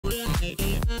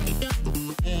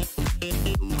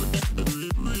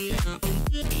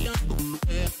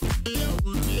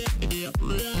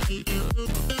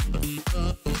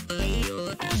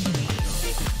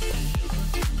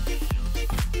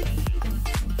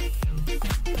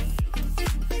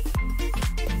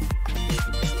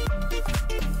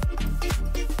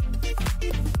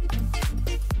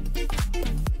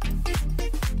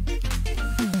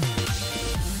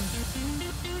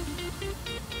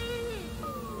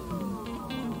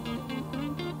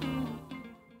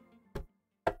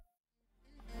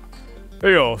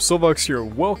Hey y'all, SoulFox here.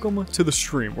 Welcome to the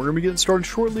stream. We're gonna be getting started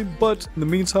shortly, but in the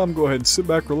meantime, go ahead and sit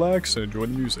back, relax, and enjoy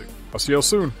the music. I'll see y'all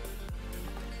soon.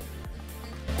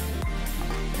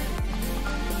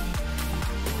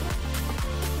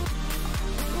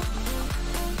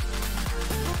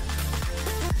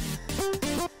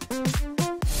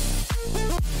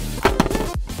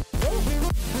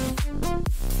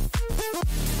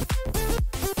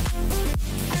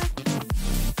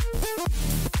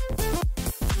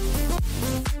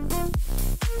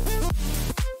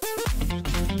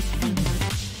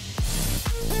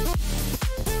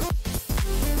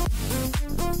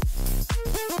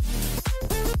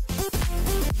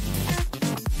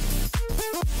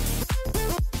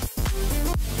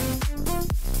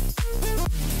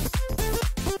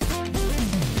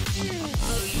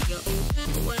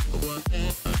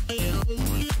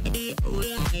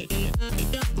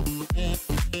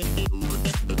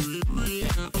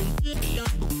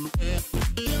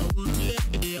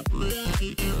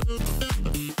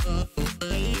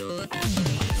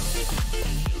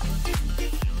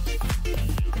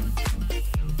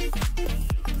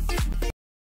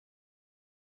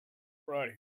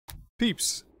 Righty.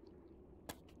 Peeps.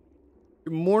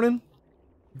 Good morning,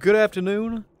 good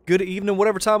afternoon, good evening,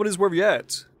 whatever time it is, wherever you're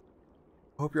at.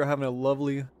 I hope you're having a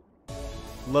lovely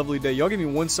day. Y'all give me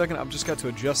 1 second, I've just got to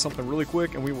adjust something really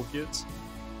quick and we will get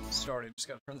started. Just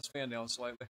gotta turn this fan down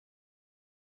slightly.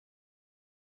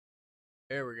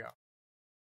 There we go.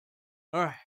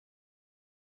 Alright.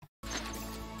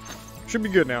 Should be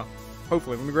good now.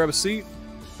 Hopefully. Let me grab a seat,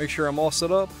 make sure I'm all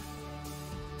set up.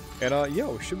 And yeah,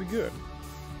 we should be good.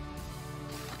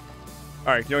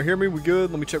 Alright, can y'all hear me? We good?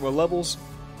 Let me check my levels.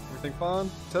 Everything fine?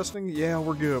 Testing? Yeah,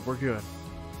 we're good, we're good.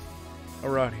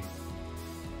 Alrighty.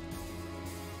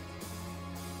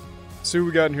 See what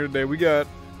we got in here today. We got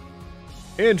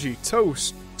Angie,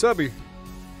 Toast, Tubby.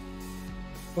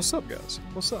 What's up, guys?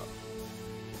 What's up?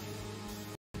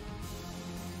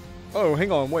 Oh,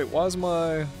 hang on, wait, why is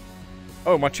my...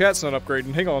 Oh, my chat's not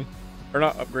upgrading, hang on. Or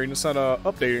not upgrading, it's not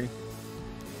updating.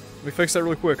 Let me fix that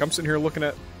really quick. I'm sitting here looking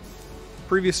at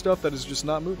previous stuff that is just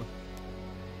not moving.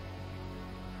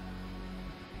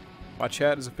 My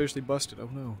chat is officially busted. Oh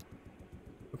no.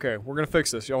 Okay, we're gonna fix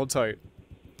this. Y'all hold tight.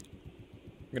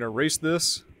 I'm gonna erase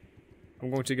this. I'm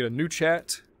going to get a new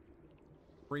chat.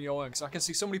 Bring y'all in, because I can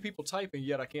see so many people typing,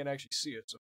 yet I can't actually see it.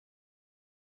 So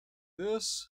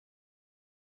this.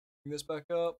 Bring this back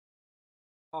up.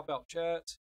 Pop out chat.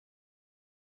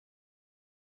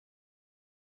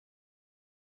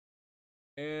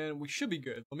 And we should be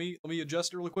good. Let me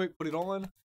adjust it really quick, put it on.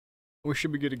 We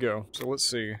should be good to go. So let's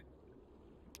see.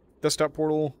 Desktop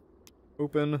portal,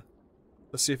 open.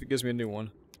 Let's see if it gives me a new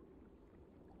one.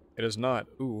 It is not.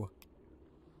 Ooh.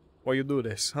 Why you do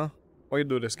this, huh? Why you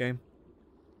do this, game?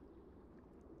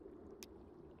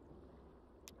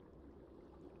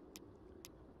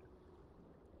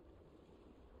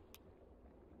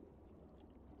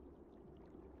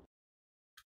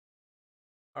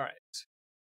 Alright.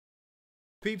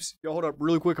 Peeps, y'all hold up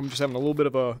really quick. I'm just having a little bit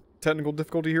of a technical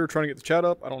difficulty here trying to get the chat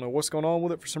up. I don't know what's going on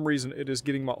with it. For some reason, it is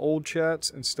getting my old chats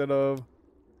instead of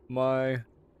my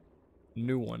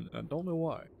new one. I don't know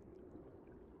why.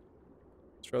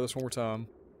 Let's try this one more time.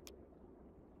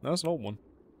 No, that's an old one.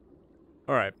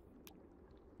 Alright.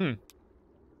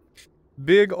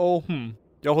 Big ol'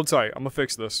 Y'all hold tight. I'm gonna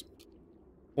fix this.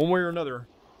 One way or another,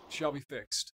 it shall be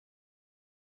fixed.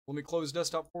 Let me close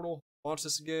desktop portal, launch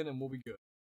this again, and we'll be good.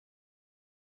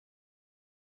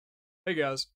 Hey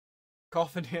guys,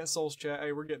 Coffin Dance Souls chat.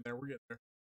 Hey, we're getting there. We're getting there.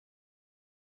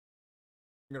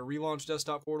 I'm gonna relaunch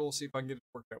desktop portal, see if I can get it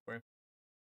to work that way.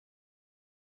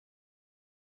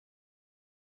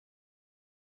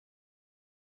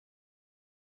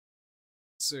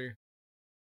 Let's see.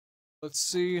 Let's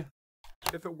see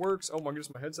if it works. Oh my goodness,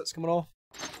 my headset's coming off.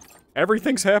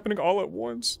 Everything's happening all at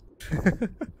once.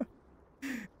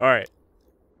 All right.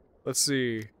 Let's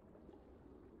see.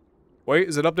 Wait,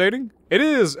 is it updating? It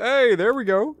is! Hey, there we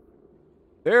go.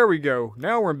 There we go.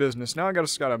 Now we're in business. Now I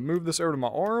just gotta move this over to my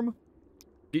arm.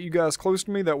 Get you guys close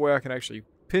to me. That way I can actually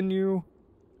pin you.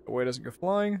 That way it doesn't go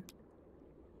flying.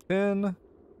 Pin.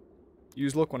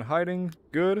 Use look when hiding.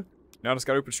 Good. Now I just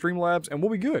gotta open Streamlabs and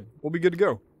we'll be good. We'll be good to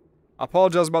go. I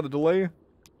apologize about the delay.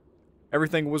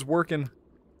 Everything was working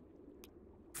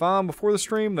fine before the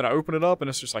stream. Then I open it up and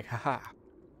it's just like, haha.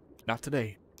 Not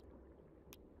today.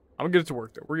 I'm gonna get it to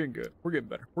work though. We're getting good. We're getting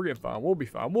better. We're getting fine. We'll be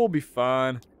fine. We'll be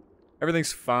fine.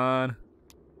 Everything's fine.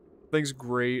 Everything's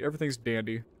great. Everything's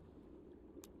dandy.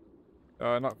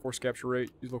 Not force capture rate.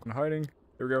 Use look when hiding.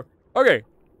 There we go. Okay.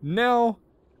 Now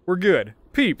we're good.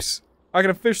 Peeps, I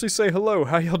can officially say hello.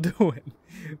 How y'all doing?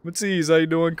 Matisse, how you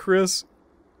doing? Chris?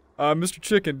 Mr.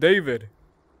 Chicken, David.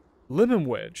 Lemon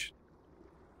Wedge.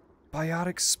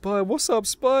 Biotic Spud. What's up,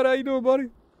 Spud? How you doing, buddy?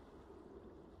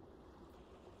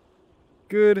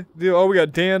 Good deal. Oh, we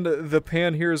got Dan the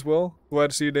Pan here as well.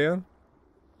 Glad to see you, Dan.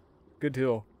 Good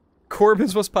deal.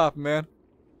 Corbin's what's poppin', man.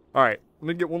 Alright, let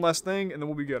me get one last thing and then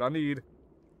we'll be good. I need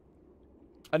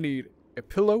a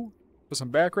pillow with some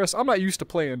backrest. I'm not used to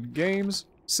playing games,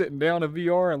 sitting down in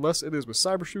VR unless it is with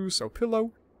CyberShoes, so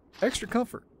pillow, extra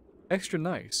comfort, extra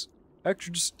nice,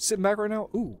 extra just sitting back right now.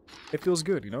 Ooh, it feels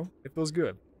good, you know? It feels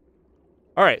good.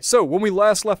 Alright, so when we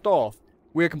last left off,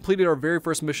 we had completed our very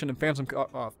first mission in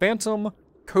Phantom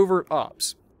Covert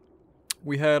Ops.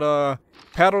 We had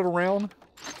paddled around,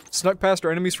 snuck past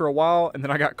our enemies for a while, and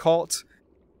then I got caught.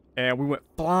 And we went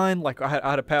blind, like I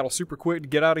had to paddle super quick to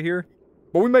get out of here.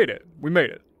 But we made it. We made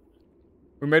it.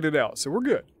 We made it out, so we're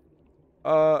good.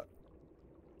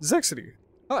 Zexity,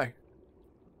 hi.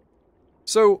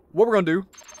 So, what we're gonna do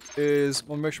is,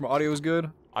 let me make sure my audio is good.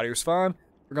 Audio's fine.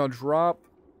 We're gonna drop...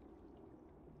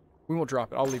 We won't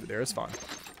drop it, I'll leave it there, it's fine.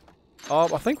 I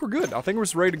think we're good. I think we're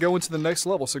just ready to go into the next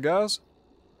level. So guys,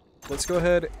 let's go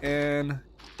ahead and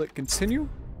click continue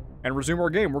and resume our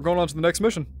game. We're going on to the next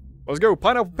mission. Let's go,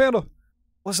 Pineapple Panda.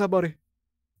 What's up, buddy?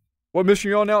 What mission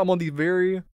are you on now? I'm on the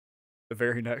very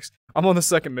next. I'm on the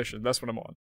second mission. That's what I'm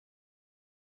on.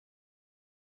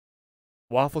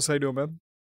 Waffles, how you doing, man?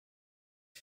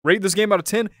 Rate this game out of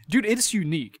 10. Dude, it's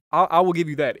unique. I will give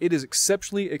you that. It is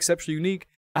exceptionally unique.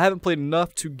 I haven't played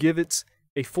enough to give it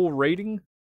a full rating,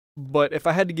 but if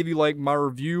I had to give you, like, my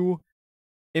review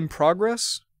in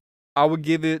progress, I would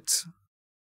give it...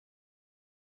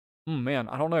 man,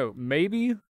 I don't know.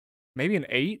 Maybe an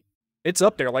 8? It's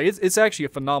up there. Like, it's actually a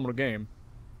phenomenal game.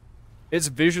 It's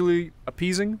visually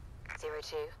appeasing.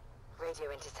 02.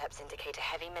 Radio intercepts indicate a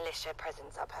heavy militia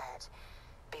presence up ahead.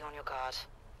 Be on your guard.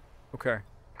 Okay.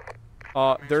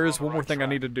 There is one more thing I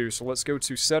need to do, so let's go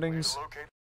to settings.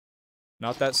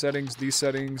 Not that settings, these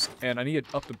settings, and I need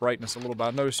to up the brightness a little bit.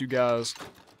 I noticed you guys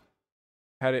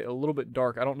had it a little bit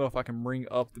dark. I don't know if I can bring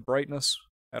up the brightness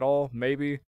at all.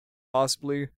 Maybe.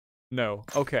 Possibly. No.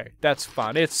 Okay, that's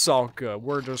fine. It's all good.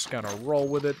 We're just gonna roll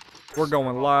with it. We're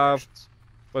going live.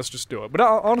 Let's just do it. But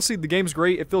honestly, the game's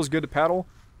great. It feels good to paddle.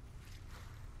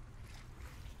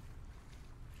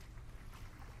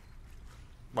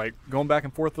 Like, going back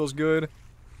and forth feels good.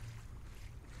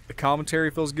 The commentary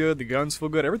feels good. The guns feel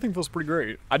good. Everything feels pretty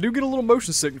great. I do get a little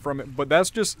motion sickness from it, but that's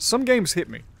just... Some games hit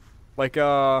me. Like,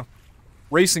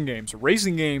 racing games.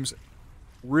 Racing games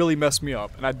really mess me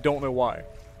up, and I don't know why.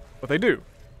 But they do.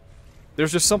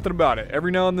 There's just something about it.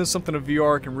 Every now and then something in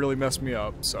VR can really mess me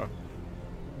up, so...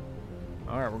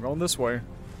 Alright, we're going this way.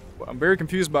 I'm very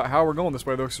confused about how we're going this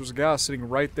way, though, because there's a guy sitting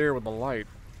right there with the light.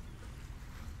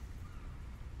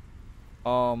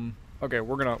 Okay,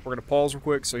 we're gonna pause real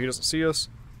quick so he doesn't see us.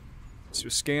 Let's do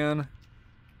a scan.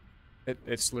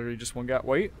 It's literally just one guy.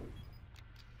 Wait.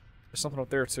 There's something up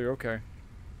there, too. Okay.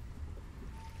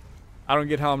 I don't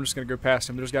get how I'm just gonna go past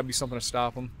him. There's gotta be something to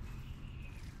stop him.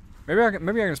 Maybe I can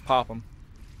just pop him.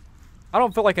 I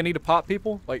don't feel like I need to pop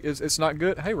people. Like, it's not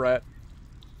good. Hey, rat.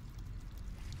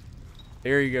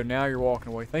 There you go. Now you're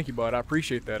walking away. Thank you, bud. I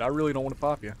appreciate that. I really don't want to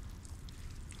pop you.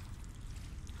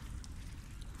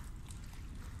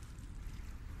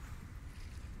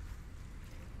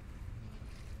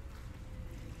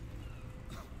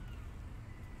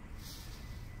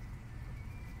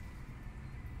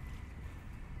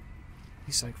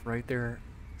 He's like right there.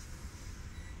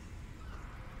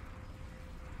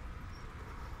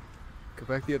 Go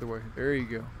back the other way. There you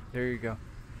go. There you go.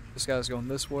 This guy's going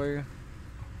this way.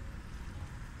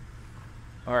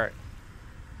 Alright.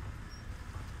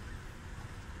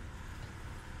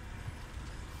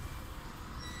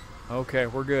 Okay,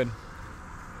 we're good.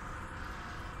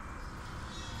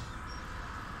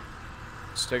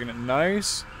 Just taking it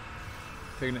nice.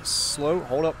 Taking it slow.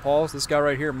 Hold up, pause. This guy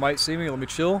right here might see me. Let me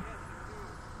chill.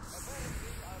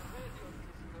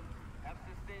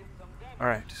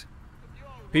 Alright.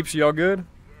 Peeps, y'all good?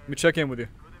 Let me check in with you.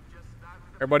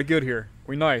 Everybody good here?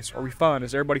 We nice? Are we fine?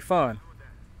 Is everybody fine?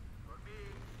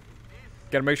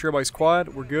 Gotta make sure everybody's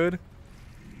quiet. We're good.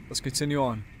 Let's continue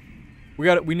on.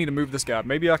 We need to move this guy.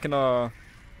 Maybe I can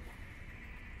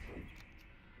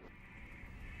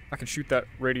shoot that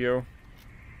radio.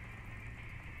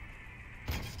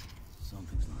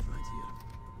 Something's not right here.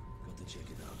 Got to check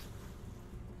it out.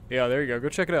 Yeah, there you go. Go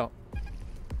check it out.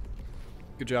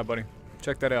 Good job, buddy.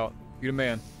 Check that out. You the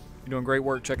man. You're doing great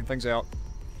work checking things out.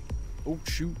 Oh,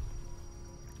 shoot.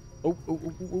 Oh,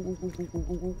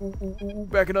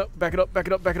 back it up, back it up, back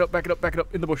it up, back it up, back it up, back it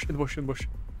up. In the bush, in the bush, in the bush.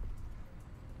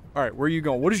 Alright, where are you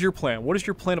going? What is your plan? What is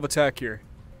your plan of attack here?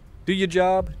 Do your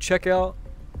job, check out,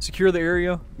 secure the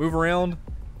area, move around.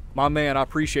 My man, I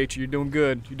appreciate you. You're doing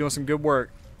good. You're doing some good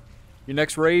work. Your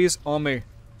next raise, on me.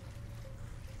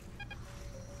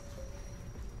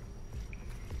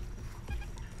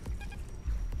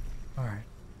 Alright.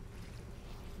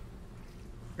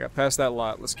 Got past that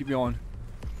lot. Let's keep going.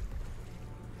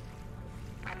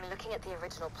 I'm looking at the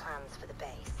original plans for the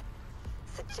base.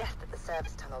 Suggest that the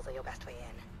service tunnels are your best way in.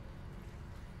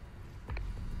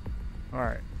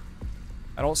 Alright.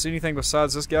 I don't see anything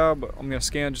besides this guy, but I'm gonna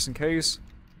scan just in case.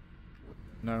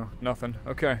 No, nothing.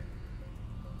 Okay.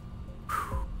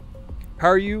 Whew. How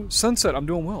are you? Sunset, I'm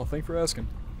doing well. Thank you for asking.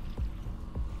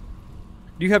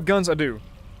 Do you have guns? I do.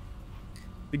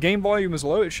 The game volume is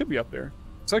low. It should be up there.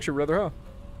 It's actually rather high.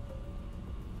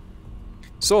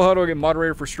 So how do I get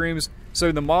moderator for streams?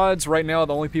 So the mods, right now,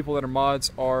 the only people that are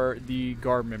mods are the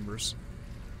guard members.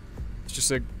 It's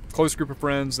just a close group of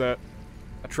friends that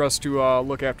I trust to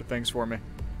look after things for me.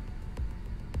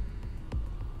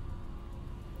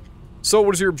 So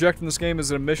what is your objective in this game? Is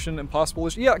it a mission impossible?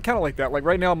 Yeah, kind of like that. Like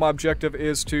right now my objective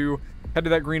is to head to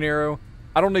that green arrow.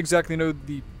 I don't exactly know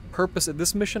the purpose of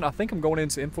this mission. I think I'm going in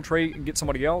to infiltrate and get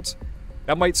somebody else.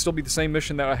 That might still be the same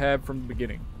mission that I had from the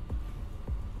beginning.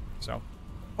 So.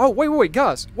 Oh, wait,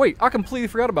 guys. Wait, I completely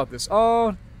forgot about this.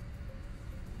 Okay,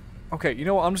 you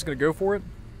know what? I'm just going to go for it.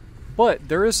 But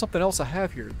there is something else I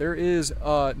have here. There is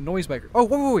noisemaker. Oh,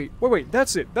 wait.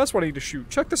 That's it. That's what I need to shoot.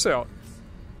 Check this out.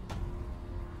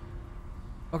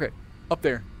 Okay, up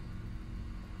there.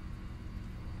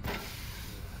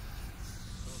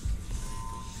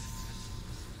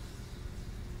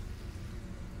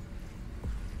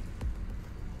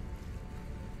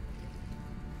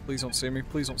 Please don't see me.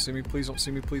 Please don't see me. Please don't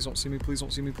see me. Please don't see me. Please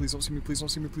don't see me. Please don't see me. Please don't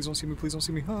see me. Please don't see me. Please don't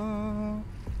see me. Ah.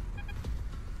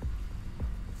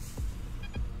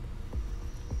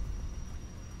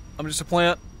 I'm just a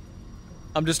plant.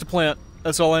 I'm just a plant.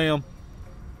 That's all I am.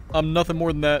 I'm nothing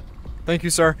more than that. Thank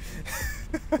you, sir.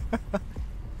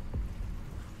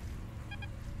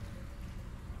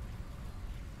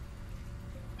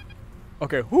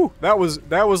 Okay, whew, that was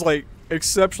like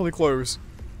exceptionally close.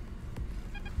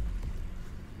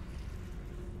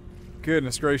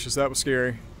 Goodness gracious, that was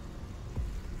scary.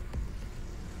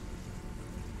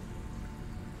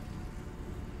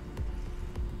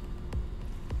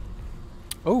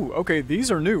 Oh, okay, these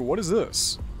are new. What is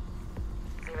this?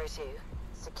 02,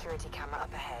 security camera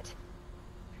up ahead.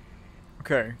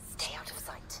 Okay. Stay out of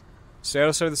sight. Stay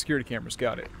outside of the security cameras.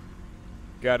 Got it.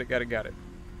 Got it.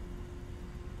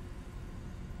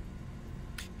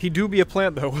 He do be a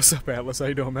plant though. What's up, Atlas? How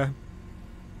you doing, man?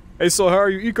 Hey, so how are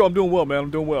you? Eco, I'm doing well, man.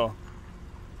 I'm doing well.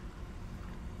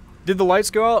 Did the lights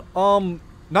go out?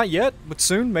 Not yet, but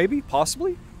soon, maybe,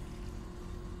 possibly.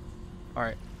 All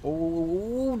right.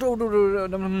 Oh,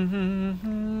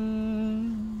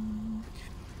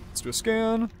 let's do a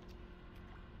scan.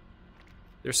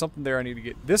 There's something there I need to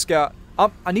get. This guy,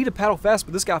 I need to paddle fast,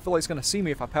 but this guy I feel like he's gonna see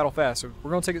me if I paddle fast. So we're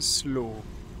gonna take it slow.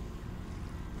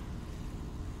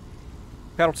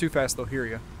 Paddle too fast, they'll hear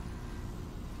you.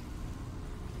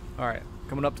 All right,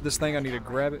 coming up to this thing, I need to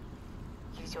grab it.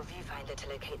 Use your viewfinder to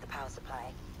locate the power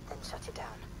supply, then shut it down.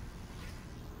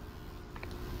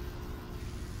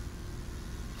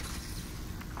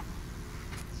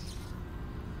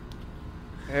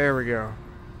 There we go.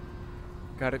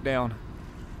 Got it down.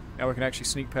 Now we can actually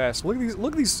sneak past. Look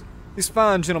at these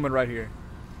fine gentlemen right here.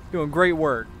 Doing great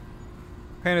work.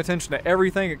 Paying attention to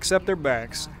everything except their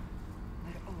backs.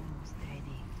 We're almost ready.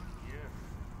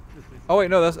 Oh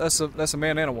wait, no, that's a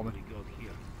man and a woman.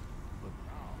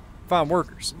 Fine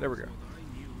workers. There we go.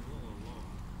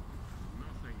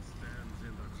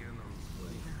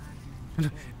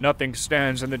 Nothing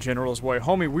stands in the general's way.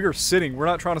 Homie, we are sitting. We're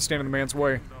not trying to stand in the man's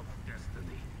way.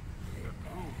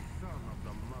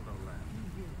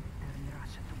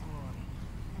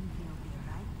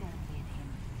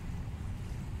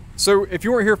 So, if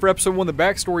you weren't here for episode 1, the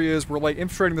backstory is we're like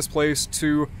infiltrating this place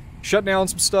to shut down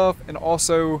some stuff and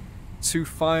also to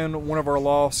find one of our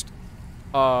lost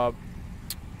buddies,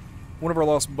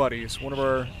 one of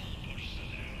our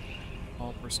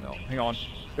personnel. Hang on.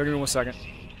 Give me 1 second.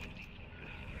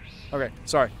 Okay,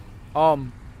 sorry.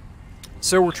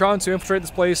 So we're trying to infiltrate this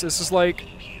place. This is like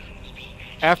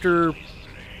after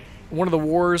one of the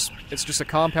wars. It's just a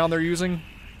compound they're using,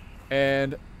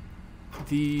 and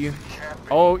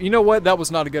oh, you know what? That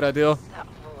was not a good idea. That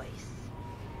voice.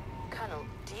 Colonel,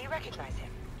 do you recognize him?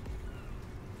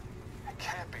 I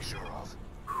can't be sure of.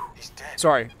 He's dead.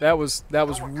 Sorry, that was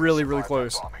really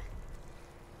close.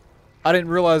 I didn't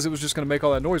realize it was just going to make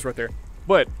all that noise right there.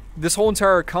 But this whole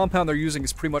entire compound they're using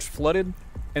is pretty much flooded,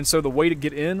 And so the way to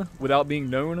get in without being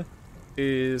known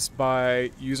is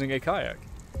by using a kayak.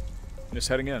 And just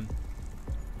heading in.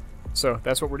 So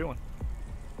that's what we're doing.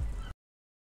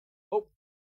 Oh,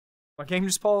 my game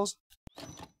just paused?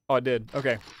 Oh, it did.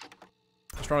 Okay.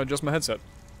 I was trying to adjust my headset.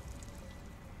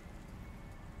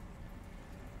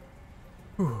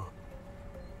 Whew.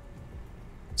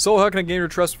 So how can I gain your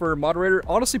trust for moderator?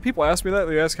 Honestly, people ask me that.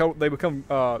 They ask how they become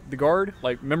the guard,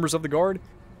 like members of the guard.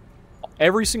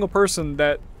 Every single person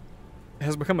that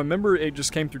has become a member, it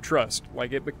just came through trust.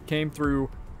 Like, it came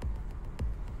through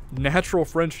natural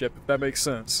friendship, if that makes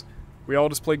sense. We all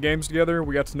just played games together,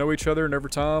 we got to know each other, and over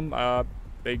time,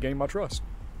 they gained my trust.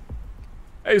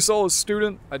 Hey, Soul, it's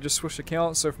Student. I just switched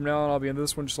accounts, so from now on, I'll be in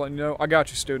this one, just letting you know. I got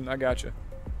you, Student, I got you.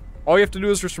 All you have to do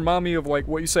is just remind me of, like,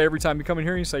 what you say every time you come in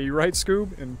here. You say, you right,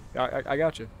 Scoob? And I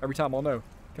got you. Every time I'll know.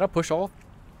 Can I push off?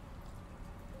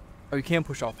 Oh, you can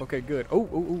push off. Okay, good.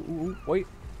 Oh, wait.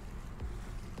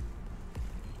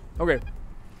 Okay.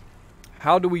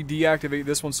 How do we deactivate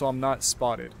this one so I'm not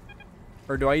spotted?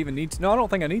 Or do I even need to? No, I don't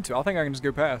think I need to. I think I can just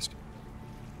go past.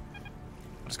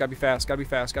 I just gotta be fast, gotta be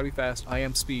fast, gotta be fast. I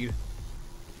am speed.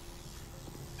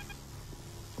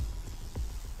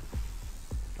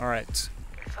 Alright.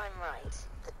 If I'm right,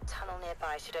 the tunnel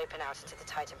nearby should open out into the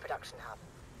Titan production hub.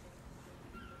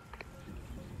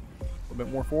 A little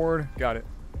bit more forward. Got it.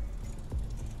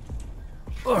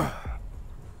 Ugh.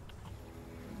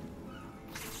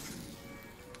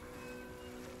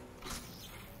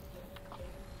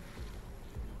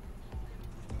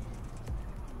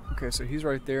 Okay, so he's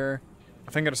right there.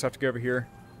 I think I just have to go over here.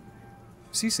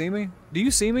 Does he see me? Do you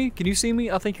see me? Can you see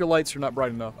me? I think your lights are not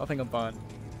bright enough. I think I'm fine.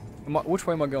 Which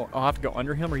way am I going? Oh, I have to go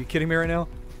under him? Are you kidding me right now?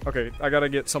 Okay, I gotta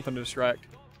get something to distract.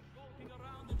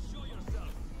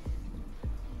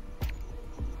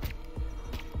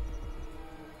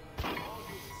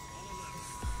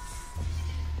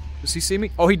 Does he see me?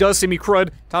 Oh, he does see me,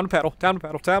 crud. Time to paddle, time to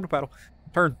paddle, time to paddle.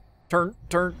 Turn, turn,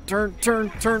 turn, turn,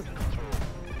 turn, turn.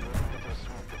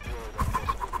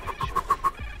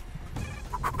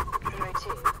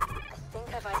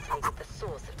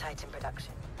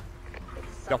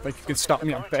 Y'all think you can stop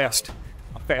me? I'm fast.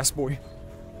 I'm fast, boy.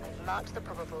 I've marked the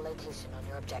probable location on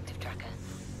your objective tracker.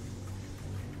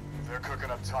 If they're cooking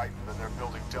up Titan, then they're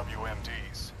building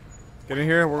WMDs. Get in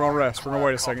here, we're gonna rest. We're gonna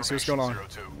wait a second, see what's going on.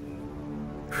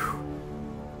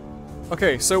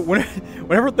 Okay, so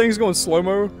whenever things go in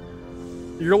slow-mo,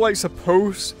 you're like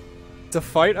supposed to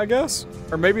fight, I guess?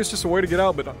 Or maybe it's just a way to get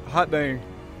out, but hot dang.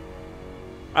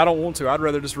 I don't want to, I'd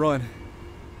rather just run.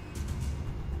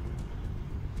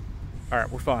 Alright,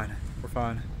 we're fine. We're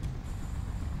fine.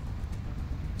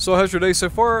 So how's your day so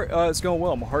far? It's going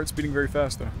well. My heart's beating very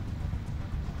fast, though.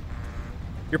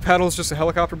 Your paddle is just a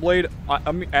helicopter blade?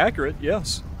 I mean, accurate,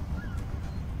 yes.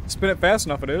 Spin it fast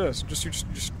enough, and it is.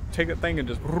 Just take that thing and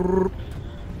just...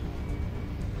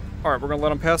 Alright, we're gonna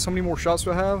let him pass. How many more shots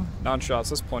do I have? 9 shots.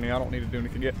 That's plenty. I don't need to do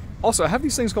anything yet. Also, I have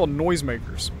these things called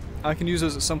noisemakers. I can use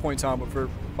those at some point in time, but for,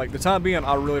 like, the time being,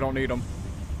 I really don't need them.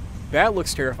 That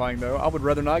looks terrifying, though. I would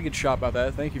rather not get shot by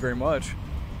that. Thank you very much.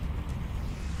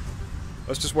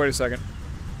 Let's just wait a second.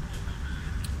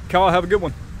 Kyle, have a good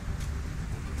one.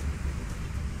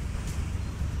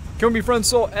 Can we be friends,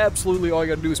 Soul? Absolutely. All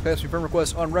you gotta do is pass me friend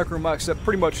requests on Rec Room. I accept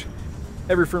pretty much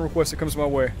every friend request that comes my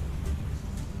way.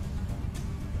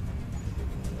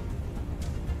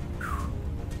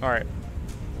 Alright.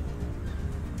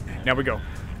 Now we go.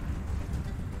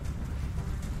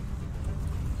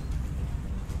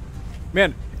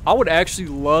 Man, I would actually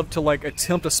love to, like,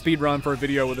 attempt a speedrun for a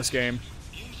video with this game.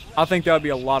 I think that would be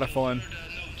a lot of fun.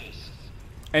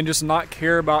 And just not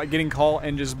care about getting caught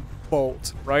and just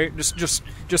bolt, right? Just...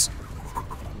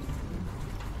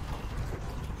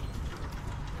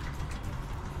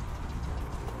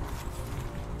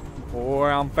 Boy,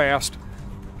 I'm fast.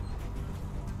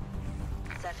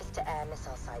 Surface-to-air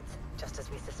missile sites, just as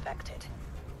we suspected.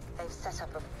 They've set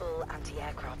up a full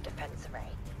anti-aircraft defense array.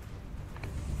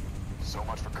 So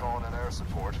much for calling in air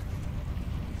support.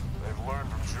 They've learned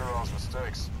from Jurov's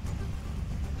mistakes.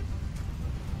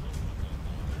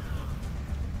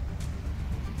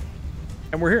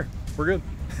 And we're here. We're good.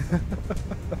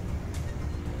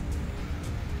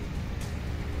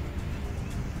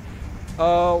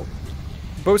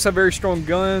 Boats have very strong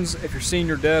guns. If you're seen,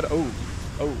 you're dead.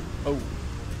 Oh.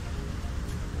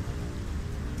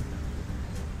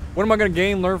 What am I going to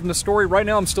gain, learn from the story? Right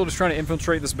now, I'm still just trying to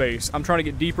infiltrate this base. I'm trying to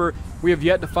get deeper. We have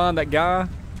yet to find that guy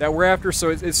that we're after, so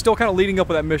it's still kind of leading up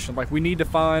with that mission. Like, we need to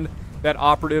find that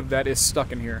operative that is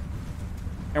stuck in here.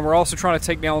 And we're also trying to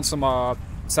take down some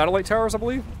satellite towers, I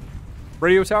believe?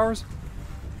 Radio towers?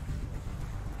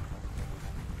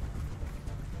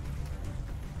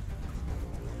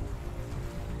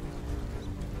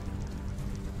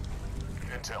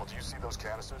 intel. Do you see those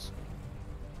canisters?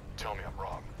 Tell me I'm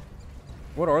wrong.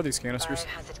 What are these canisters?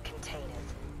 Biohazard containers,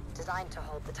 designed to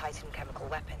hold the Titan chemical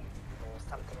weapon, or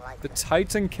something like The that.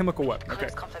 Titan chemical weapon. Okay.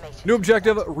 Close confirmation. New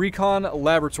objective, Recon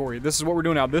Laboratory. This is what we're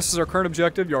doing now. This is our current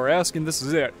objective. Y'all are asking, this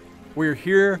is it. We're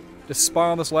here to spy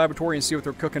on this laboratory and see what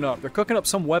they're cooking up. They're cooking up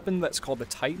some weapon that's called the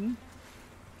Titan.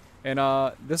 And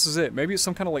this is it. Maybe it's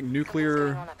some kind of like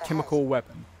nuclear chemical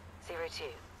weapon. 02,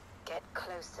 get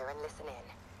closer and listen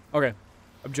in. Okay.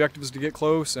 Objective is to get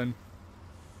close and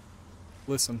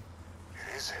listen.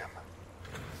 It is him.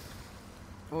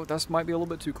 Oh, that might be a little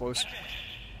bit too close.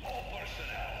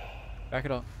 Back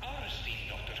it up.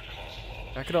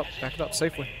 Back it up. Back it up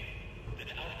safely.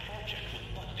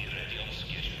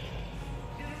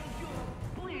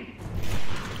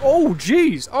 Oh,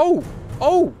 jeez. Oh.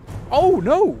 Oh. Oh,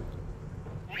 no.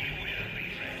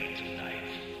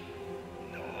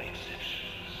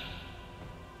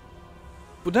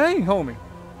 Well, dang, homie.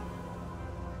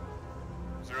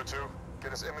 02,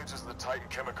 get us images of the Titan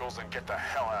chemicals and get the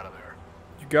hell out of there.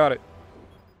 You got it.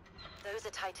 Those are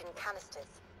Titan canisters,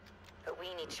 but we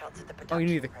need shots of the production Oh, you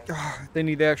need the... process. they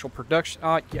need the actual production.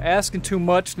 You're asking too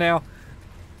much now.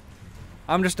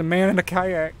 I'm just a man in a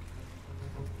kayak.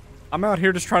 I'm out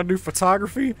here just trying to do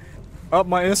photography. Up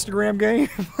my Instagram game.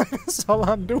 That's all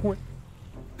I'm doing.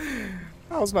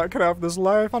 I was not cut out for this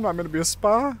life. I'm not meant to be a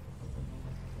spy.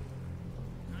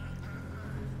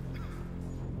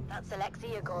 That's Alexei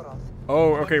Yegorov.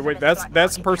 Oh, okay, wait, that's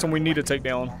the person we need to take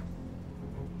down.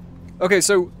 Okay,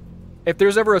 so if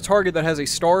there's ever a target that has a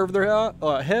star over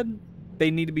their head,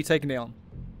 they need to be taken down.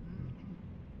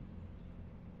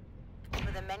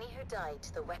 For the many who died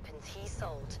to the weapons he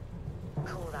sold,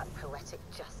 call that poetic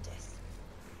justice.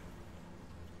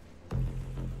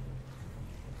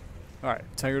 Alright,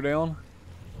 take her down.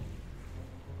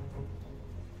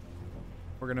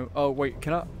 We're gonna... Oh, wait,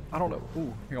 can I don't know.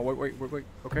 Ooh, hang on, wait.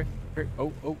 Okay, okay.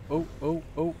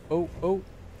 Oh.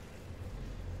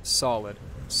 Solid.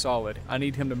 I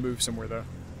need him to move somewhere, though.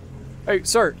 Hey,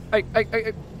 sir! Hey!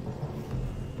 I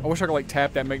wish I could, like,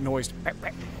 tap that and make noise.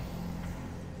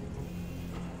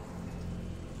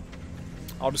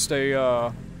 I'll just stay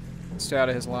out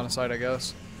of his line of sight, I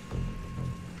guess.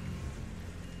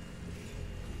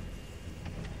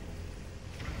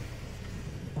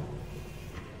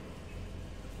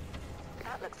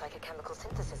 That looks like a chemical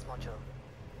synthesis module.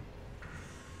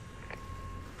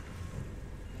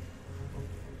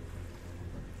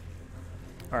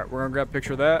 Alright, we're gonna grab a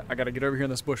picture of that. I gotta get over here in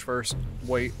this bush first.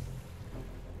 Wait.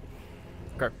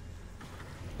 Okay.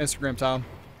 Instagram time.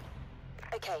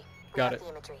 Okay, we Got have it. the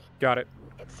imagery. Got it.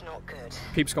 It's not good.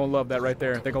 Peeps gonna love that right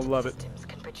there. They're gonna love it. Systems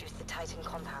can produce the Titan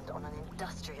compound on an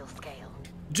industrial scale.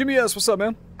 Jimmy S, what's up,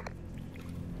 man?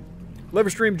 Lever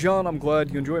stream, John, I'm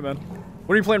glad you enjoy it, man.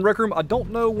 When are you playing Rec Room? I don't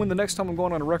know when the next time I'm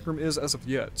going on a Rec Room is as of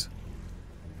yet.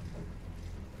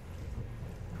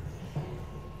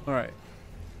 Alright.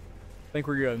 I think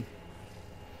we're good.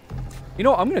 You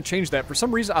know, I'm gonna change that. For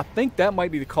some reason, I think that might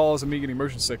be the cause of me getting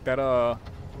motion sick. That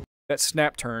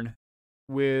snap turn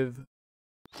with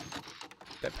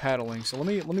that paddling. So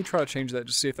let me try to change that,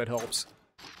 just see if that helps.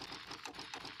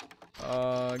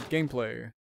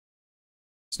 Gameplay.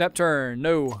 Snap turn,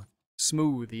 no.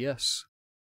 Smooth, yes.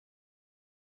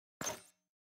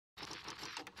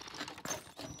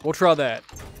 We'll try that.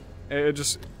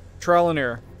 Just trial and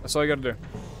error. That's all you gotta do.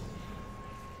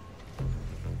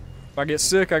 If I get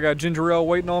sick, I got ginger ale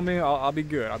waiting on me, I'll be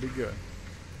good. I'll be good.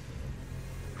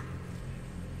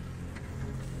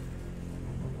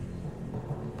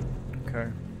 Okay.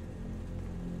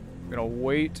 I'm gonna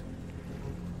wait.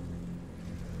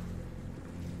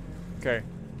 Okay.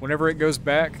 Whenever it goes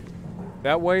back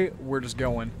that way, we're just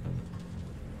going.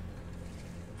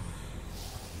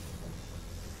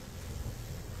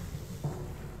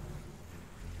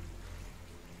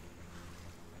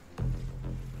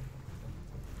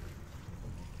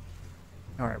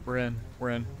 Alright, we're in.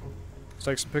 Let's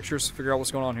take some pictures, figure out what's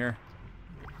going on here.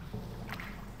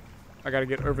 I gotta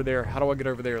get over there. How do I get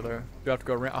over there, though? Do I have to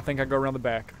go around? I think I go around the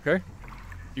back, okay?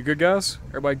 You good, guys?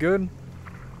 Everybody good?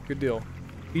 Good deal.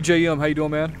 EJM, how you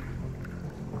doing, man?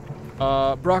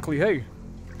 Broccoli, hey.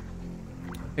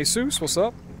 Hey, Seuss, what's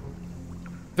up?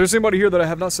 If there's anybody here that I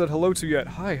have not said hello to yet,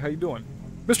 hi, how you doing?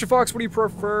 Mr. Fox, what do you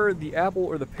prefer, the apple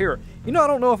or the pear? You know, I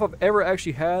don't know if I've ever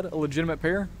actually had a legitimate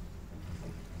pear.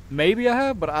 Maybe I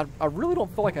have, but I really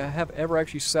don't feel like I have ever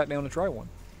actually sat down to try one.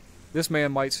 This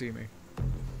man might see me.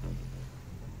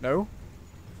 No?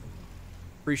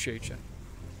 Appreciate you.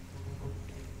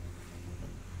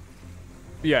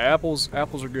 Yeah, apples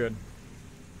are good.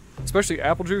 Especially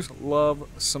apple juice. Love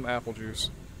some apple juice.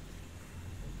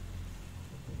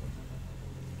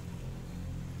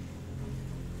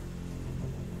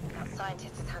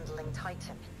 scientist is handling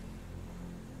Titan.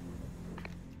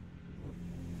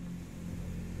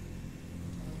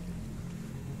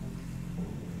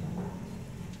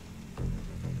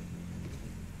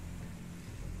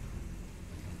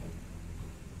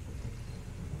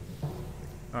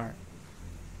 Alright.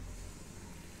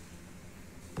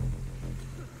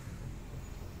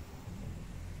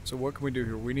 So what can we do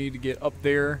here? We need to get up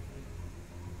there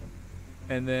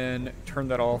and then turn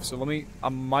that off. So I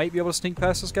might be able to sneak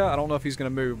past this guy. I don't know if he's going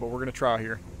to move, but we're going to try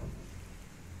here.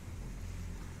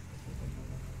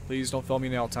 Please don't fail me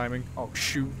now, timing. Oh,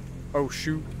 shoot. Oh,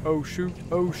 shoot. Oh, shoot.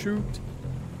 Oh, shoot.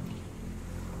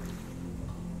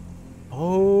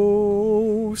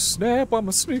 Oh, snap. I'm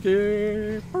a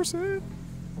sneaky person.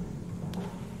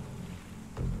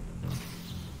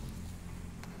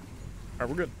 Alright,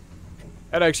 we're good.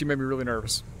 That actually made me really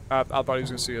nervous. I thought he was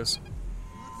going to see us.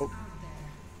 Oh.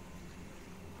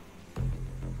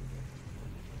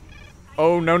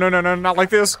 Oh, no, no, no, no, not like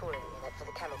this.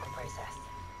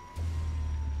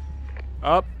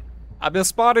 Up. I've been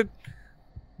spotted.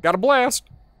 Got a blast.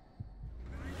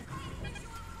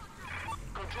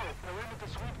 Control, perimeter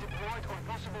sweep deployed on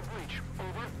possible breach.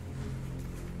 Over.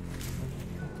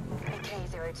 Okay,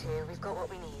 02, we've got what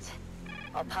we need.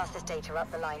 I'll pass this data up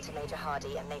the line to Major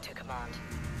Hardy and NATO Command.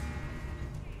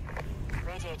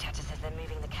 Radio chatter says they're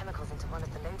moving the chemicals into one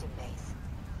of the loading bays.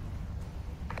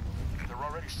 They're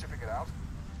already shipping it out?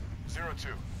 02,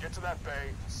 get to that bay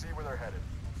and see where they're headed.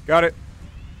 Got it.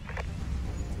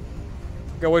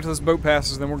 Gotta wait till this boat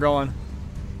passes, then we're going.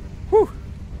 Whew.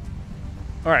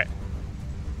 Alright.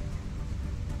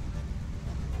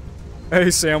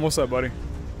 Hey Sam, what's up, buddy?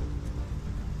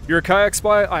 You're a kayak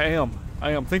spy? I am.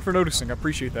 Thanks for noticing. I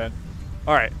appreciate that.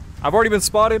 Alright. I've already been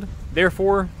spotted,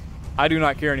 therefore, I do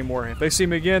not care anymore. If they see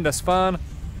me again, that's fine.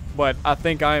 But I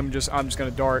think I'm just gonna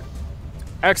dart.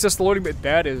 Access the loading bay.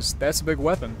 That's a big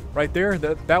weapon. Right there.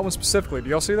 That one specifically. Do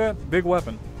y'all see that? Big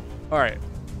weapon. Alright.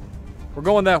 We're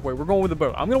going that way. We're going with the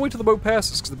boat. I'm gonna wait till the boat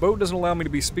passes, because the boat doesn't allow me to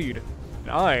be speed.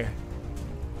 And I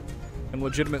am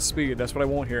legitimate speed. That's what I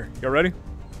want here. Y'all ready?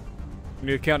 We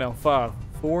need a countdown. 5,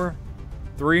 4,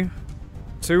 3,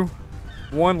 2,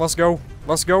 1. Let's go.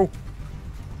 Let's go.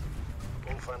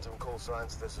 All Phantom call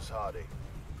signs, this is Hardy.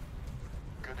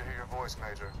 Good to hear your voice,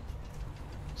 Major.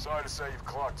 Sorry to say you've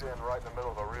clocked in right in the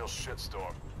middle of a real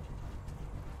shitstorm.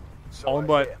 So Haul and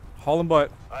butt. Haul and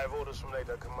butt. I have orders from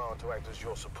NATO Command to act as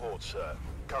your support, sir.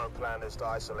 Current plan is to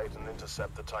isolate and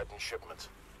intercept the Titan shipment.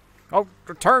 Oh,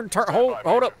 turn,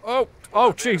 hold up. Oh,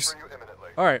 jeez.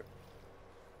 All right.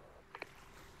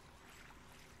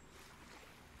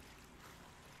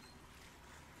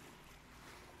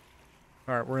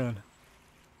 All right, we're in.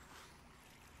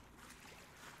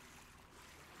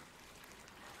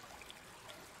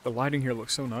 The lighting here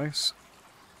looks so nice.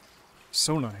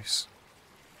 So nice.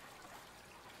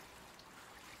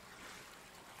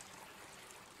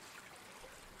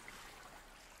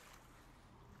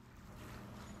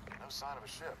 No sign of a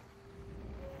ship.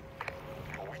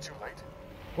 Are we too late?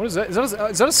 What is that? Is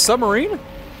that a submarine?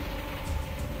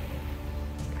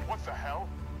 What the hell?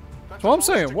 That's what I'm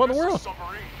saying. What in the world?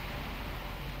 Submarine.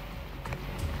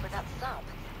 With that sub,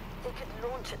 they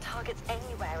could launch at targets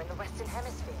anywhere in the Western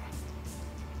Hemisphere.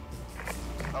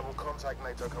 I will contact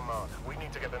NATO Command. We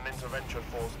need to get an intervention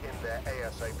force in there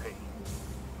ASAP.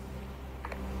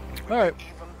 We All right. may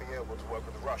even be able to work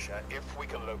with Russia if we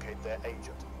can locate their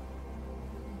agent.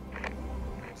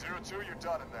 02, you're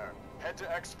done in there. Head to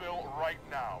Exfil right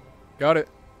now. Got it.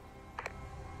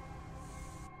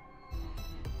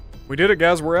 We did it,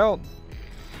 guys. We're out.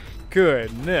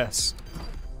 Goodness.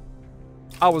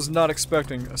 I was not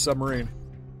expecting a submarine.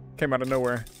 Came out of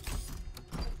nowhere.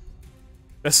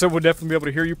 That sub would definitely be able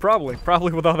to hear you, probably.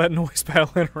 Probably with all that noise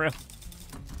battling around.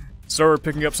 Started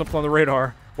picking up something on the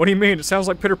radar. What do you mean? It sounds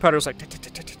like pitter-patter. It's like...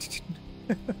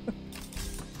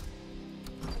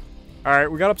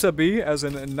 Alright, we got up to B, as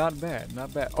in not bad.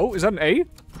 Not bad. Oh, is that an A?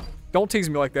 Don't tease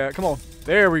me like that. Come on.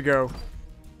 There we go.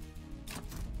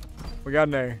 We got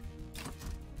an A.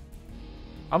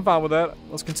 I'm fine with that.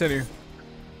 Let's continue.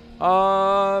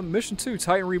 Mission 2,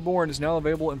 Titan Reborn is now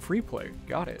available in free play.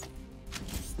 Got it.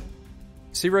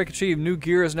 Sea Rank achieved. New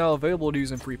gear is now available to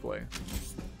use in free play.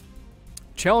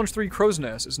 Challenge 3 Crow's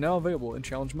Nest is now available in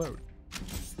challenge mode.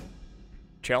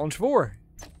 Challenge 4.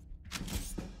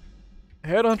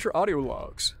 Headhunter audio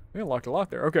logs. We unlocked a lot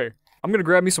there. Okay. I'm gonna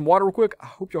grab me some water real quick. I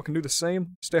hope y'all can do the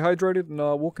same. Stay hydrated, and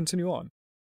we'll continue on.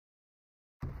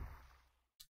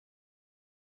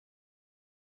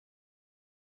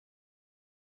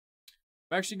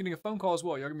 I'm actually getting a phone call as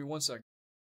well. Y'all give me 1 second.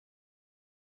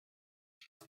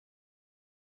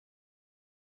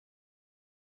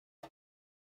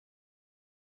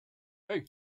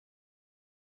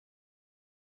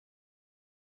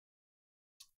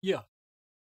 Yeah.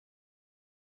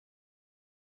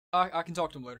 I can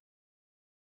talk to him later.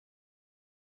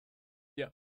 Yeah.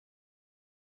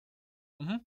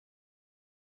 Mm-hmm.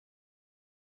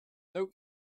 Nope.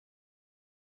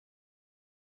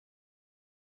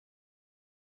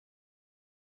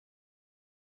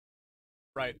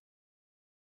 Right.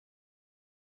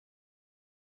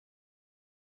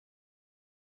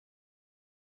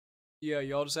 Yeah,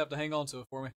 y'all just have to hang on to it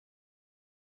for me.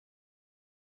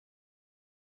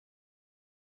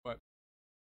 What?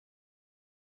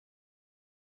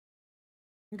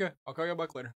 Okay, I'll call you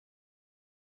back later.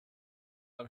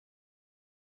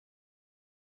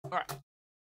 Alright.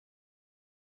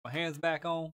 My hands back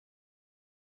on.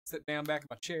 Sit down back in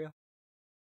my chair.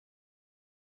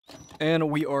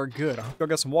 And we are good. I hope y'all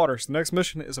got some water. So the next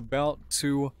mission is about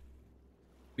to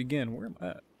begin. Where am I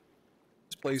at?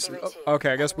 This place is, oh,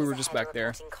 okay, I guess we were just back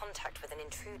there. Contact with an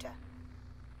intruder.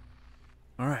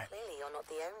 Alright. Clearly you're not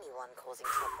the only one causing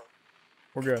trouble.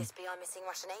 We're Could good. this be our missing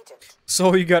Russian agent?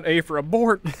 So you got A for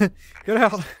abort. Get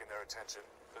out. Taking their attention,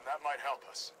 then that might help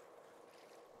us.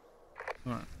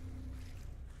 Alright.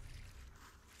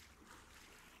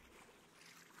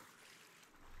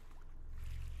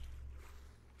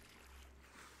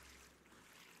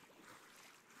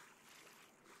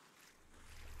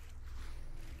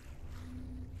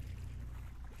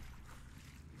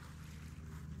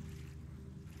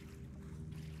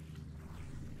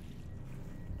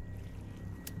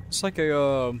 It's like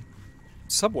a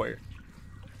subway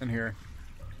in here,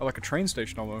 or like a train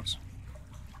station almost.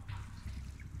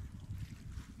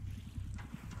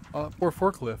 Poor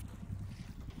forklift.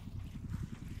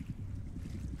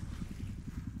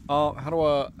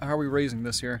 How are we raising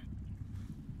this here?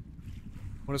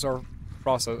 What is our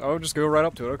process? Oh, just go right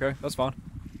up to it. Okay, that's fine.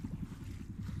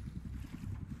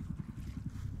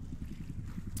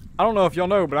 I don't know if y'all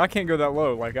know, but I can't go that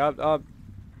low. Like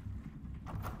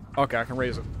okay, I can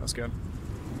raise it. That's good.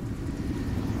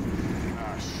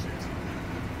 Ah, shit.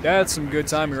 That's some good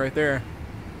timing right there.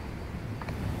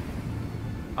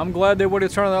 I'm glad they would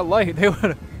have turned on that light. They would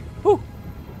have. Whew.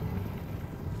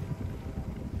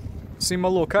 See my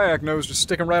little kayak nose just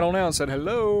sticking right on out and said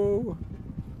hello.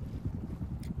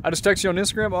 I just texted you on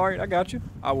Instagram. Alright, I got you.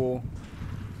 I will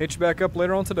hit you back up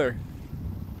later on today.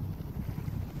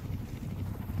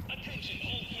 Attention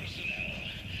all personnel.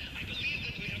 I believe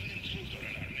that we have an intruder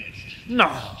in our midst. No.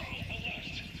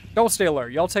 Don't stay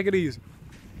alert. Y'all take it easy.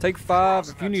 Take 5.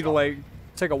 If you need to like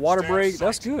take a water Stay break, on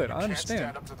that's sight. good. You I can't understand.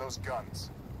 stand up to those guns.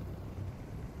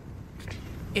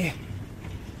 Eh.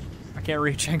 I can't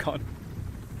reach. Hang on.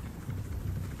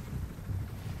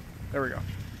 There we go.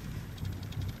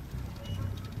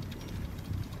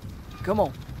 Come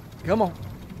on. Come on.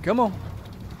 Come on.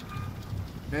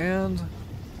 And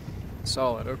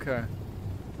solid. Okay.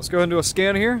 Let's go ahead and do a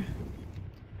scan here.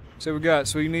 See what we got.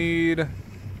 So we need... I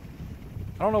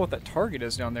don't know what that target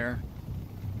is down there.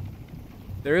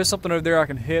 There is something over there I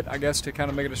can hit, I guess, to kind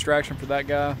of make a distraction for that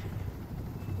guy.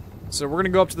 So we're going to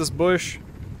go up to this bush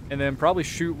and then probably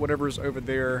shoot whatever's over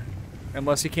there.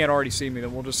 Unless he can't already see me,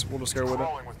 then we'll just go with it.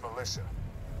 Crawling with militia.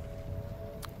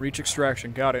 Reach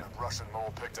extraction. Got it. That Russian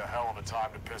mole picked a hell of a time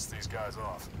to piss these guys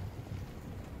off.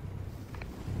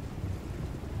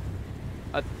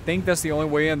 I think that's the only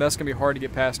way in. That's going to be hard to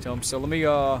get past him. So let me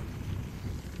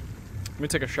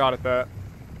take a shot at that.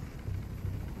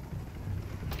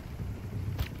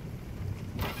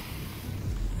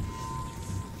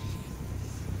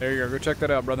 There you go. Go check that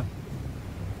out, brother.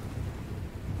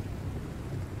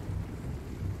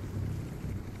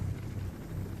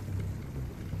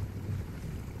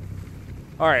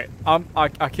 Alright,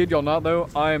 I kid y'all not though,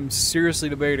 I am seriously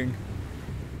debating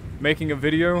making a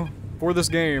video for this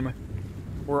game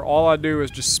where all I do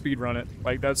is just speedrun it.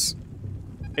 Like that's,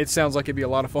 it sounds like it'd be a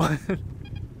lot of fun. A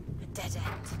dead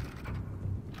end.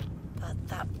 But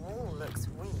that wall looks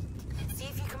weak. See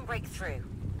if you can break through.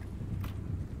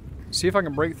 See if I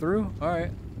can break through? Alright.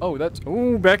 Oh, that's,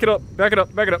 ooh, back it up, back it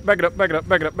up, back it up, back it up, back it up,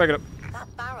 back it up, back it up.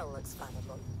 That barrel looks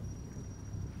flammable.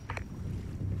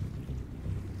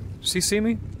 Does he see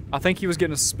me? I think he was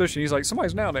getting a suspicion. He's like,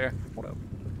 somebody's down there. Hold up.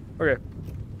 Okay.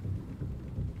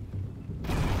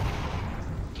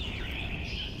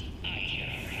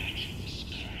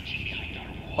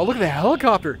 Oh, look at the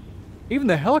helicopter. Even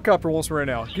the helicopter wants me right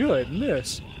now.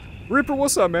 Goodness. Reaper,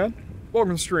 what's up, man?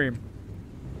 Welcome to the stream.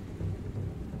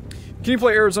 Can you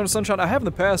play Arizona Sunshine? I have in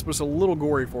the past, but it's a little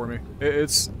gory for me.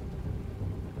 It's...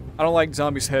 I don't like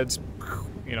zombies' heads,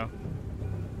 you know.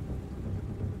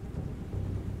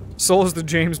 Soul is the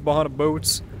James Bond of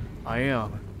boats. I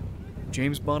am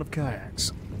James Bond of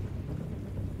kayaks.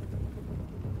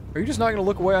 Are you just not gonna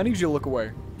look away? I need you to look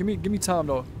away. Give me time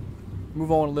to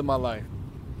move on and live my life.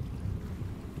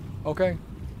 Okay.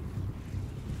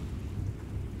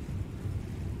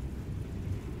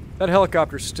 That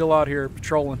helicopter's still out here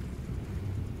patrolling.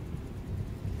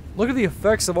 Look at the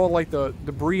effects of all like the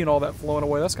debris and all that flowing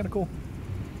away. That's kind of cool.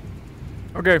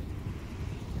 Okay.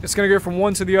 It's gonna go from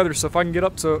one to the other, so if I can get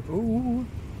up to... Ooh.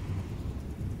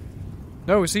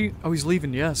 No, is he... Oh, he's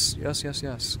leaving. Yes. Yes, yes,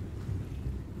 yes.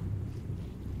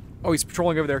 Oh, he's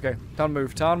patrolling over there. Okay. Time to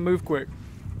move. Time to move quick.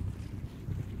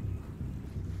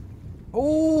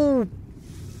 Oh!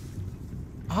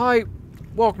 Hi.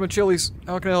 Welcome to Chili's.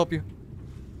 How can I help you?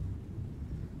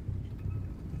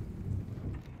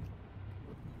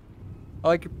 I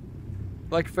like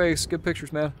your face. Good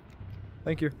pictures, man.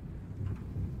 Thank you.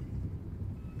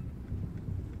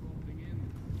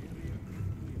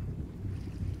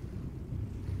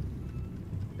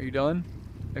 Are you done?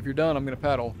 If you're done, I'm gonna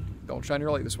paddle. Don't shine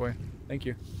your light this way. Thank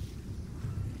you.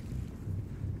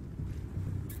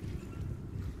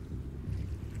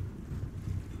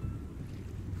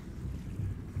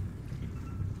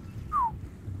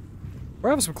 We're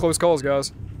having some close calls,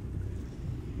 guys.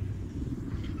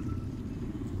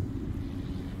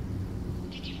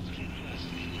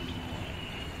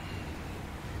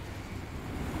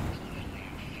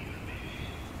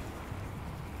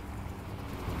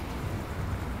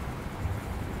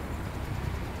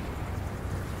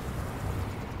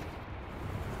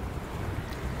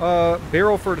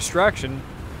 Barrel for distraction.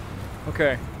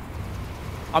 Okay.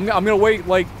 I'm gonna wait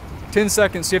like 10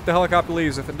 seconds, see if the helicopter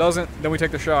leaves. If it doesn't, then we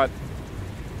take the shot.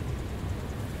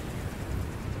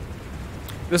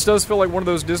 This does feel like one of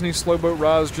those Disney slow boat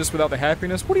rides just without the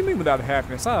happiness. What do you mean without the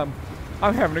happiness? I'm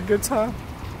having a good time.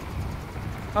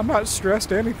 I'm not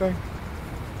stressed or anything.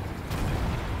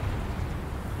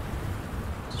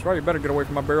 That's right, you better get away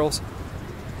from my barrels.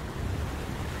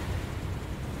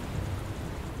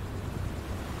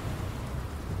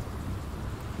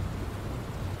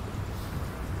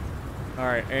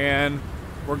 Alright, and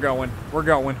we're going. We're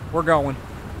going. We're going.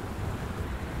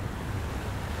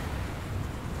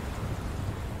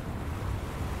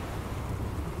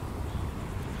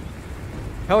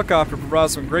 Helicopter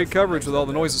provides some great coverage with all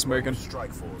the noise it's making.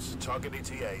 Strike force. Target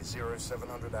ETA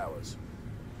 0700 hours.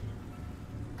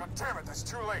 God damn it, that's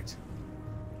too late.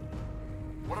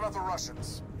 What about the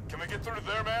Russians? Can we get through to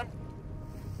there, man?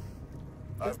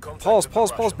 Pause,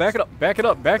 pause, pause. Back it up. Back it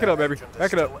up. Back it up, baby.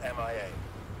 Back it up. MIA.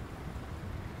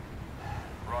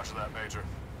 Roger that, Major.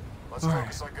 Let's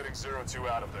focus on getting 02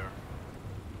 out of there.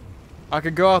 I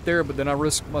could go out there, but then I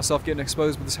risk myself getting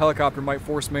exposed, but this helicopter might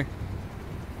force me.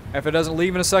 If it doesn't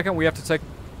leave in a second, we have to take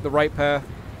the right path.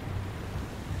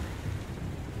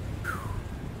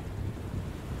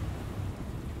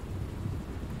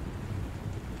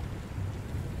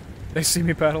 They see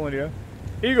me paddling, yeah.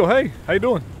 Eagle, hey, how you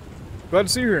doing? Glad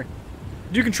to see you here.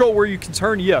 Do you control where you can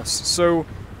turn? Yes. So,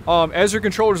 as your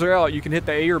controllers are out, you can hit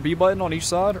the A or B button on each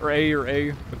side, or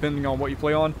A, depending on what you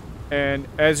play on. And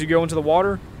as you go into the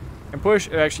water and push,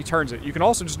 it actually turns it. You can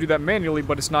also just do that manually,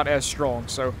 but it's not as strong.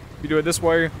 So, if you do it this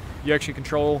way, you actually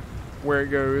control where it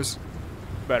goes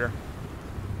better.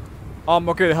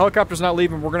 Okay, the helicopter's not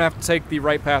leaving. We're gonna have to take the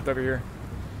right path over here.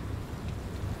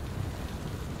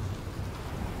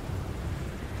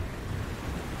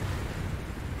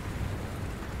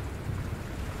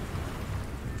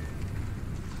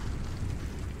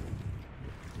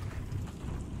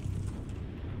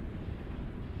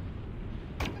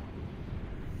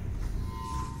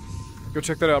 Go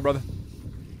check that out, brother.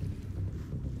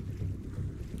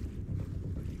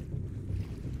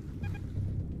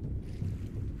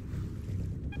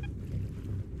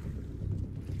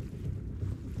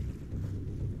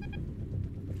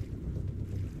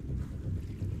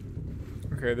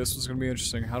 Okay, this is going to be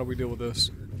interesting. How do we deal with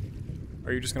this?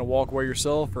 Are you just going to walk away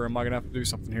yourself, or am I going to have to do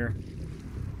something here?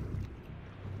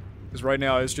 Because right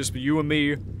now, it's just you and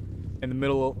me in the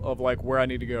middle of, like, where I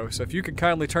need to go. So if you could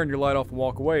kindly turn your light off and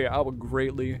walk away, I would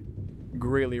greatly,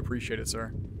 greatly appreciate it,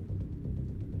 sir.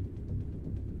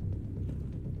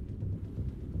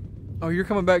 Oh, you're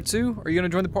coming back too? Are you going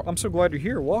to join the party? I'm so glad you're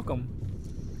here. Welcome.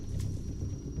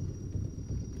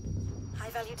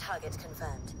 High-value target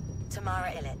confirmed.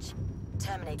 Tamara Illich.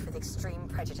 Terminate with extreme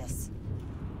prejudice.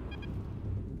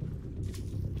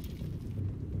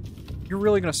 You're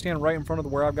really going to stand right in front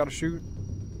of where I've got to shoot?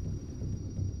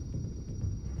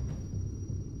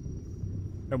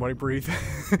 Nobody breathe.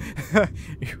 That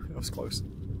was close.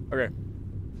 Okay.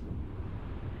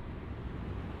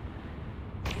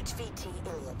 HVT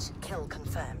Illich. Kill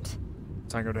confirmed.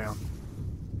 Tango down.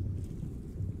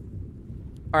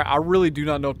 Alright, I really do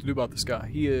not know what to do about this guy.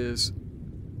 He is...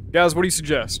 Guys, what do you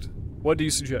suggest? What do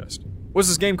you suggest? What's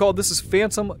this game called? This is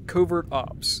Phantom Covert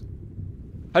Ops.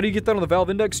 How do you get that on the Valve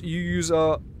Index? You use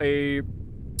an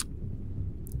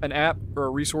app or a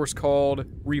resource called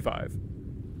Revive.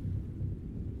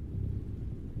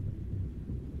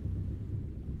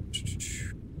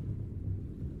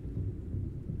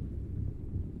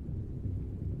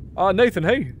 Nathan,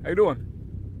 hey, how you doing?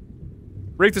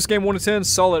 Rate this game 1 to 10,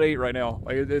 solid 8 right now.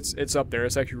 Like it's up there.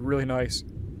 It's actually really nice.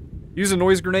 Use a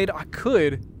noise grenade. I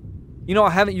could. You know,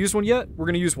 I haven't used one yet. We're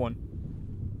gonna use one.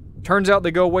 Turns out they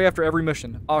go away after every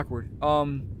mission. Awkward.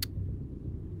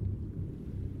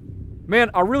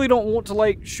 Man, I really don't want to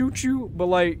like shoot you, but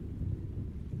like,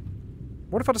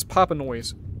 what if I just pop a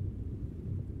noise?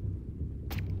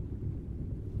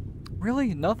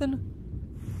 Really? Nothing?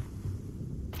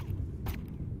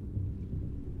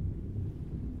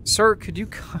 Sir, could you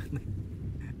kindly...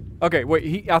 Okay,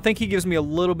 wait, I think he gives me a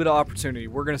little bit of opportunity.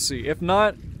 We're gonna see. If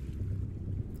not,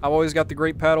 I've always got the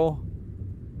great paddle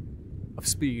of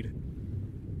speed.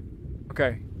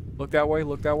 Okay, look that way,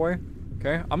 look that way.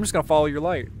 Okay, I'm just gonna follow your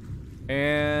light.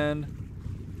 And...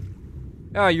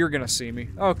 ah, you're gonna see me.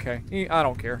 Okay, I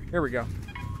don't care. Here we go.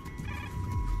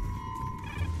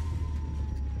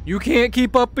 You can't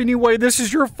keep up anyway, this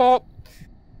is your fault.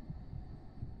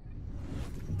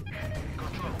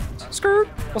 Skirt,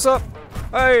 what's up?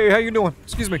 Hey, how you doing?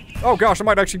 Excuse me. Oh gosh, I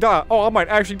might actually die. Oh, I might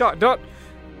actually die. Duh.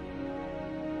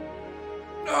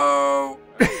 No.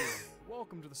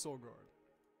 Welcome to the Soul Guard.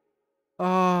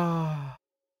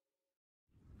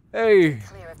 Hey,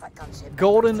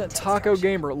 Golden Taco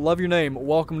Gamer, love your name.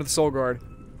 Welcome to the Soul Guard.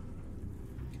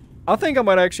 I think I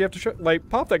might actually have to like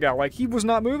pop that guy. Like he was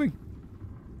not moving.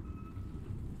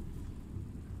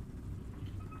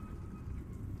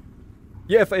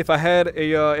 Yeah, if I had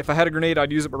a grenade,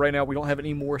 I'd use it. But right now we don't have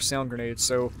any more sound grenades,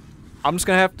 so I'm just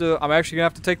gonna have to. I'm actually gonna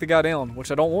have to take the guy down,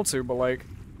 which I don't want to, but like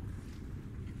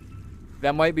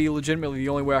that might be legitimately the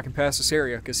only way I can pass this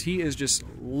area because he is just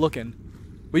looking.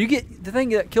 But you get the thing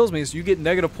that kills me is you get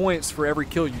negative points for every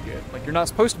kill you get. Like you're not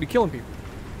supposed to be killing people.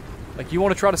 Like you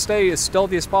want to try to stay as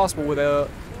stealthy as possible with the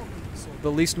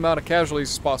least amount of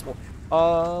casualties as possible.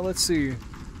 Let's see.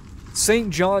 St.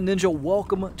 John Ninja,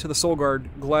 welcome to the Soul Guard.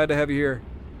 Glad to have you here.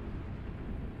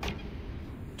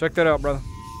 Check that out, brother.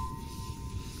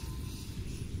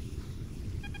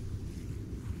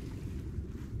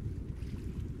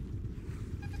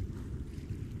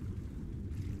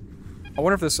 I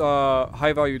wonder if this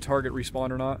high value target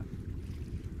respawned or not.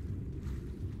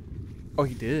 Oh,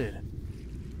 he did.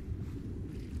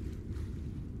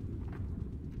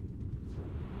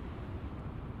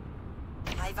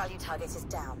 High value target is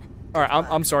down. All right,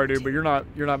 I'm sorry, dude, but you're not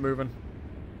moving.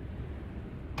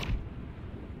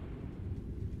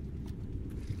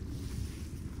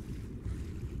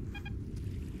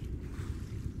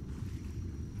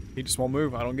 He just won't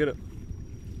move. I don't get it.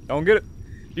 Don't get it.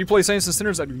 Do you play Saints and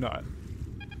Sinners? I do not.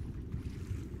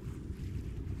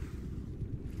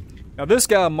 Now this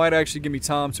guy might actually give me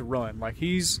time to run. Like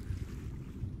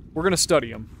we're gonna study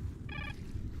him.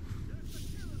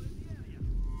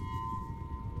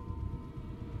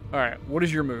 Alright, what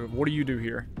is your move? What do you do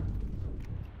here?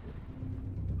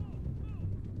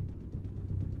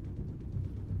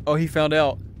 Oh, he found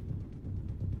out.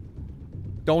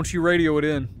 Don't you radio it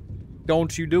in.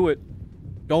 Don't you do it.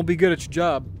 Don't be good at your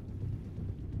job.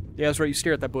 Yeah, that's right, you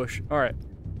stare at that bush. Alright.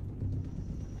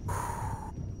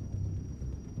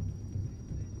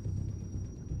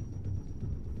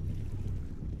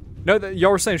 No,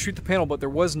 y'all were saying shoot the panel, but there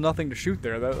was nothing to shoot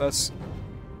there. That's...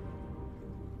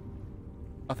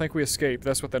 I think we escaped.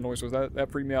 That's what that noise was. That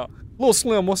freaked me out. Little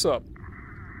Slim, what's up?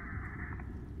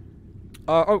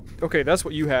 Oh, okay, that's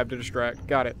what you have to distract.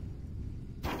 Got it.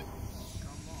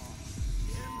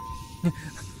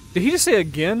 Did he just say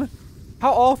again?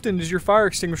 How often does your fire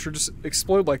extinguisher just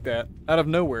explode like that? Out of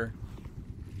nowhere?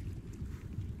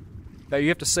 That you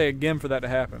have to say again for that to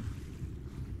happen.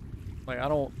 Like, I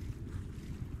don't...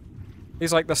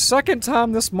 He's like, the second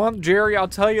time this month, Jerry, I'll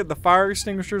tell you, the fire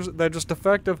extinguishers, they're just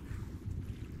defective.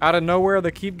 Out of nowhere,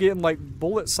 they keep getting like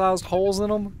bullet-sized holes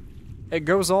in them. It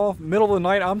goes off, middle of the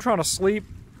night, I'm trying to sleep.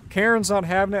 Karen's not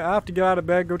having it, I have to get out of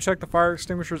bed, go check the fire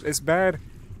extinguishers. It's bad.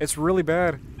 It's really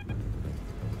bad.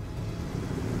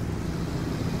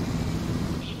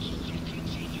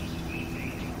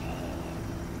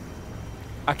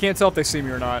 I can't tell if they see me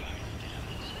or not.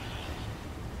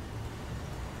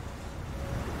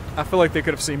 I feel like they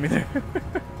could have seen me there.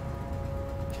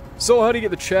 So how do you get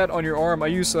the chat on your arm? I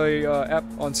use a app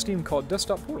on Steam called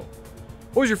Desktop Portal.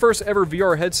 What was your first ever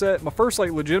VR headset? My first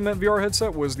like legitimate VR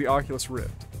headset was the Oculus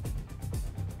Rift.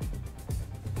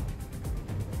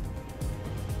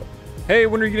 Hey,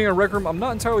 when are you getting a rec room? I'm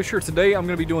not entirely sure. Today I'm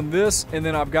going to be doing this, and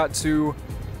then I've got to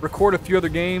record a few other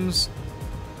games,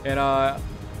 and I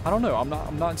don't know. I'm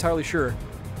not entirely sure.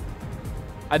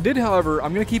 I did, however,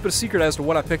 I'm going to keep it a secret as to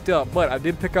what I picked up, but I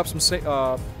did pick up some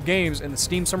games in the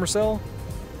Steam Summer Sale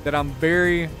that I'm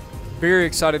very, very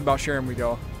excited about sharing with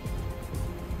y'all.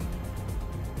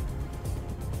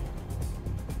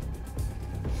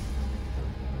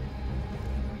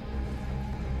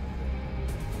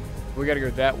 We gotta go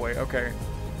that way. Okay.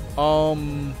 I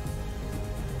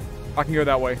can go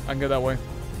that way. I can go that way.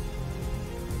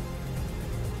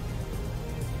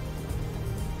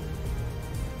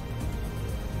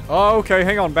 Oh, okay.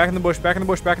 Hang on. Back in the bush. Back in the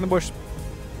bush. Back in the bush.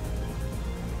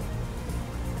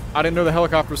 I didn't know the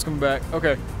helicopter was coming back.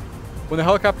 Okay. When the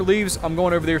helicopter leaves, I'm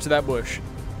going over there to that bush.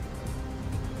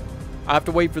 I have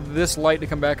to wait for this light to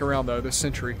come back around, though. This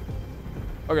sentry.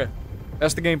 Okay.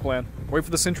 That's the game plan. Wait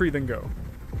for the sentry, then go.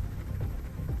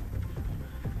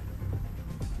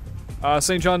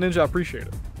 St. John Ninja, I appreciate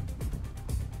it.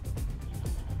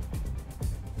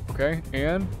 Okay,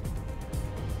 and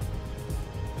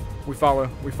we follow.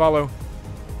 We follow.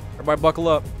 Everybody buckle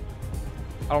up.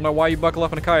 I don't know why you buckle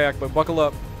up in a kayak, but buckle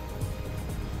up.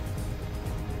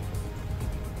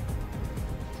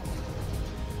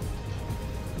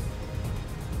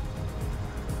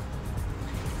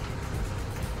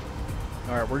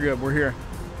 Alright, we're good. We're here.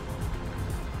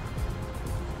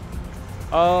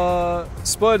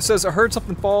 Spud says, I heard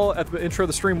something fall at the intro of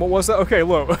the stream. What was that? Okay,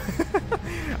 look.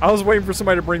 I was waiting for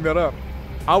somebody to bring that up.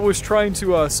 I was trying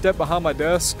to step behind my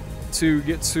desk to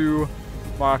get to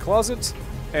my closet,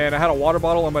 and I had a water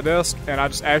bottle on my desk, and I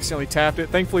just accidentally tapped it.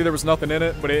 Thankfully, there was nothing in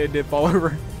it, but it did fall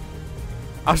over.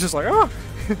 I was just like, oh!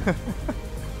 02,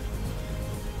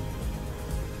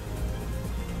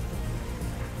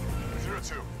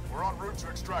 we're en route to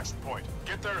extraction point.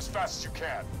 Get there as fast as you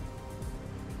can.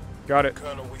 Got it.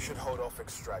 Colonel, we should hold off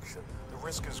extraction. The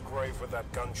risk is grave with that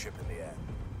gunship in the air.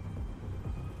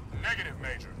 Negative,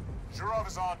 Major. Zhurov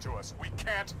is on to us. We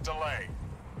can't delay.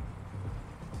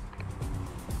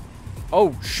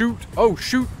 Oh, shoot. Oh,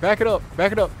 shoot. Back it up.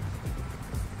 Back it up.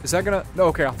 Is that gonna... No,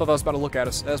 okay. I thought that was about to look at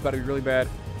us. That was about to be really bad.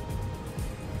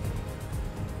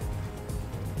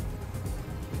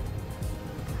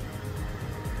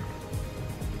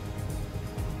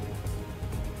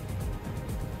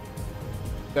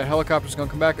 That helicopter's gonna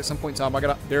come back at some point in time. I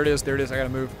gotta... There it is. There it is. I gotta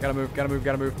move. Gotta move. Gotta move.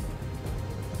 Gotta move.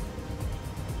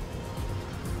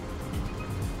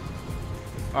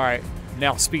 Alright.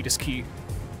 Now speed is key.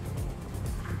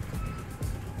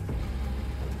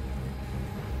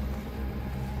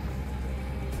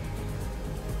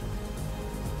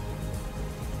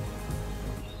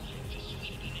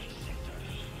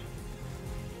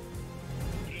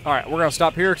 Alright, we're gonna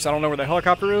stop here because I don't know where the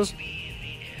helicopter is.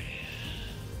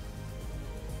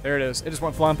 There it is. It just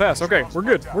went flying past. Okay, we're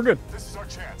good. We're good. This is our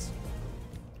chance.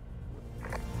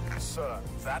 Sir,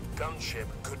 that gunship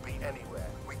could be anywhere.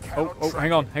 We Oh, cannot oh, track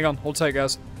hang on. it. Hang on. Hold tight,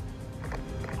 guys.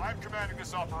 I'm commanding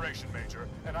this operation, Major,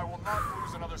 and I will not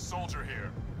lose another soldier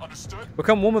here. Understood?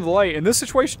 Become one with the light. In this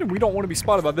situation, we don't want to be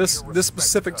spotted by this Your respect,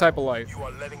 specific type of light. You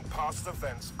are letting past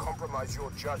events compromise your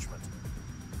judgment.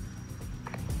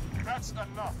 That's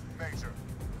enough, Major.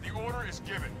 The order is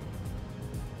given.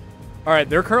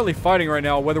 Alright, they're currently fighting right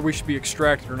now whether we should be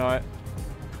extracted or not.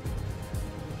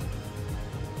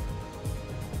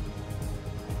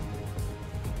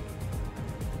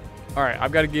 Alright,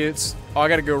 I've got to get... Oh, I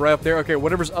got to go right up there. Okay,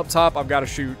 whatever's up top, I've got to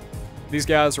shoot. These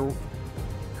guys are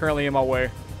currently in my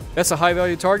way. That's a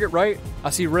high-value target, right?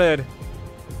 I see red.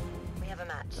 We have a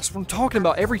match. That's what I'm talking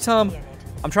about. Every time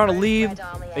I'm trying to leave,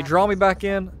 they draw me back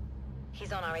in.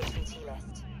 He's on our HVT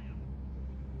list.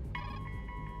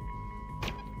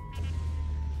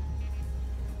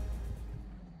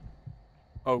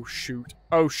 Oh, shoot.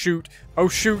 Oh, shoot. Oh,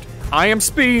 shoot. I am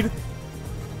speed.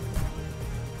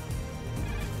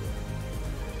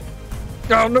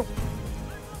 Oh, no.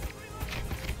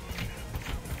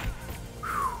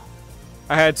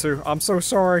 I had to. I'm so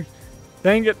sorry.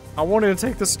 Dang it. I wanted to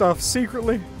take the stuff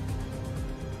secretly.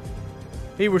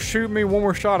 He was shooting me. One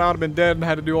more shot, I'd have been dead and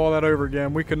had to do all that over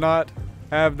again. We could not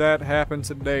have that happen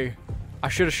today. I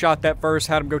should have shot that first,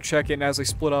 had him go check it, and as they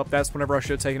split up, that's whenever I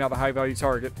should have taken out the high-value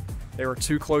target. They were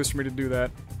too close for me to do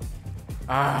that.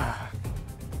 Ah.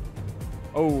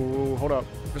 Oh, hold up.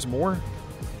 There's more?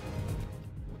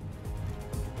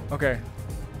 Okay.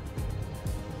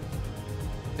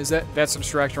 Is that's a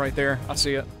distraction right there. I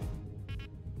see it.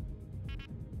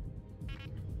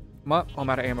 Oh, I'm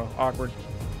out of ammo. Awkward.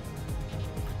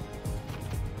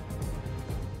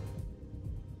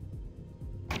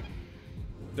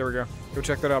 There we go. Go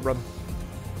check that out, brother.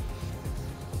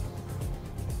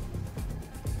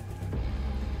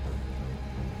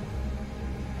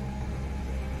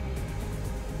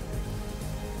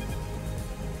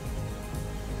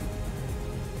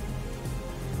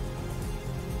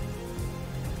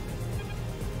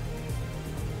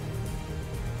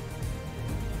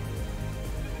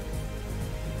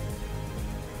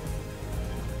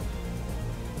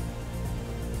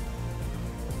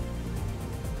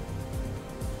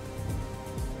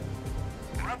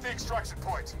 got the extraction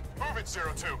point. Move it,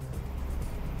 02.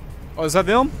 Oh, is that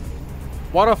them?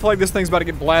 Why do I feel like this thing's about to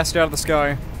get blasted out of the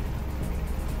sky?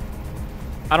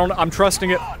 I don't know. I'm trusting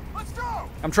it. Let's go!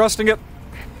 I'm trusting it.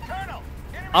 Colonel,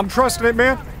 I'm trusting it,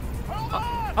 man.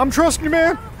 I'm trusting you,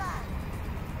 man.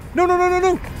 No, no, no, no,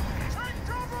 no. take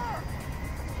cover!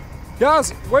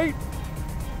 Guys, wait.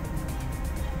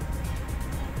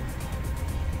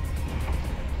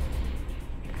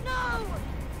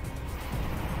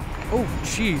 Oh,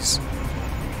 jeez.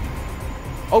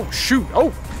 Oh, shoot.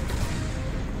 Oh.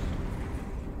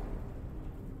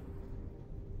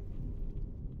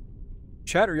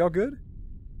 Chat, are y'all good?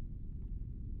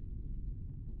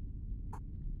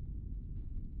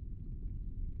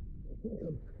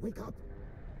 Wake up!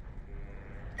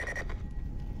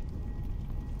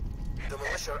 The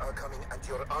militia are coming and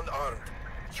you're unarmed.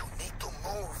 You need to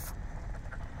move.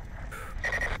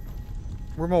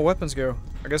 Where'd my weapons go?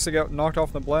 I guess they got knocked off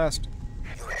in the blast.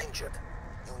 You're injured.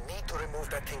 You need to remove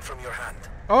that thing from your hand.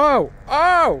 Oh!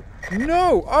 Oh!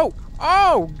 No! Oh!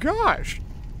 Oh, gosh!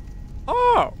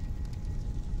 Oh!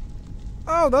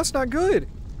 Oh, that's not good.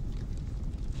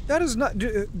 That is not...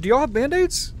 Do y'all have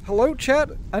band-aids? Hello, chat?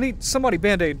 I need somebody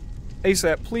band-aid.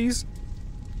 ASAP, please.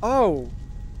 Oh.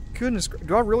 Goodness.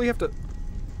 Do I really have to...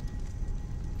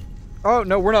 Oh,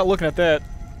 no, we're not looking at that.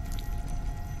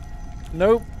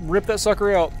 Nope. Rip that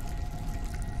sucker out.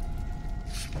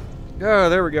 Oh,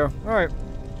 there we go. Alright.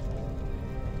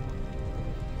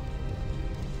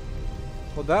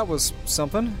 Well, that was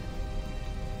something.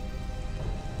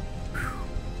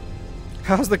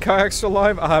 How's the kayak still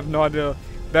alive? I have no idea.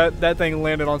 That thing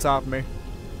landed on top of me.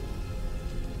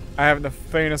 I haven't the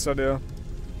faintest idea.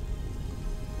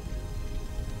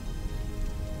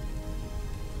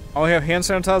 I only have hand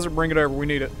sanitizer. Bring it over. We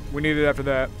need it. We need it after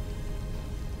that.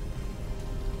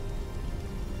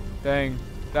 Dang.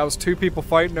 That was 2 people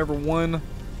fighting over 1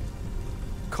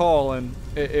 call, and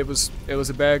it was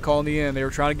a bad call in the end. They were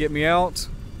trying to get me out.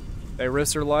 They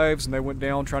risked their lives, and they went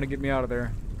down trying to get me out of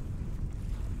there.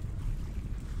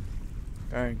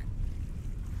 Dang.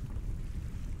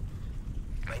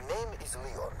 My name is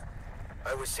Leon.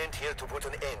 I was sent here to put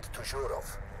an end to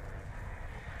Zhurov.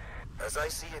 As I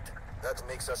see it, that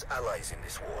makes us allies in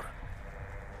this war.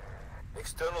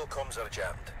 External comms are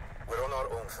jammed. We're on our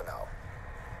own for now.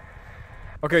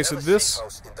 Okay, so Have a this... safe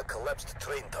house in the collapsed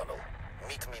train tunnel.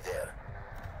 Meet me there.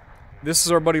 This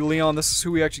is our buddy Leon. This is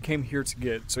who we actually came here to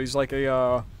get. So he's like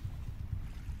a,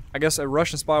 I guess a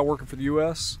Russian spy working for the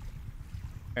U.S.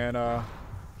 And,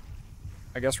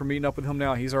 I guess we're meeting up with him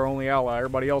now. He's our only ally.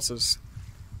 Everybody else is...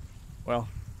 Well,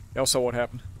 y'all saw what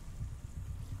happened.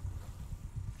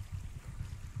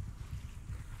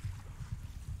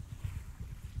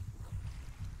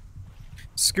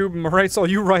 Scoob, my right's all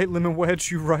you right. Lemon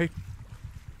Wedge, you right.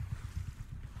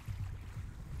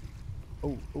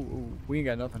 Oh, oh, oh. We ain't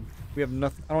got nothing. We have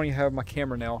nothing. I don't even have my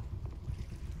camera now.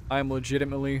 I am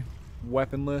legitimately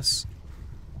weaponless,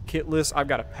 kitless. I've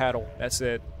got a paddle. That's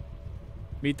it.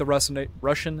 Meet the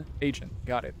Russian agent.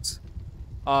 Got it.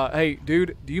 Hey,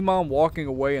 dude, do you mind walking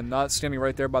away and not standing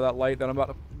right there by that light that I'm about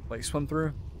to, like, swim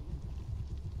through?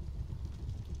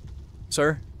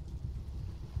 Sir?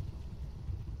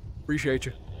 Appreciate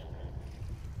you.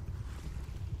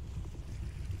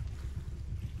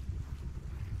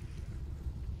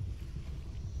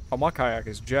 Oh, my kayak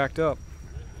is jacked up.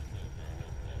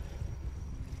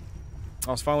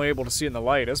 I was finally able to see it in the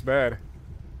light. That's bad.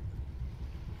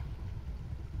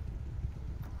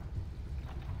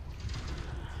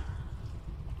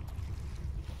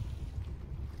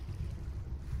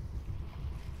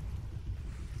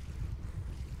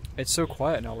 It's so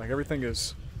quiet now. Like, everything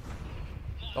is...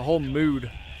 The whole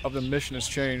mood of the mission has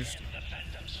changed.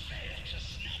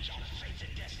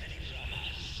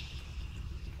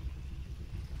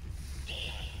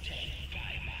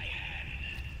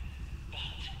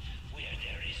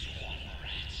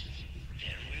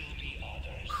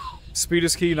 Speed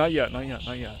is key. Not yet. Not yet.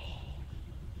 Not yet.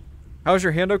 How's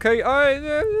your hand? Okay.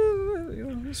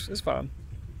 It's fine.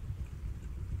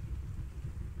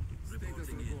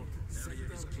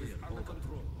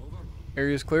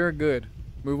 Area's clear. Good.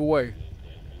 Move away.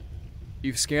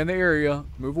 You've scanned the area.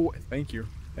 Move away. Thank you.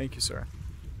 Thank you, sir.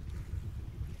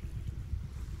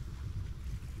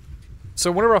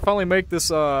 So whenever I finally make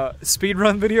this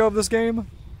speedrun video of this game,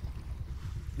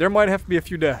 there might have to be a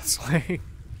few deaths.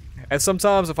 And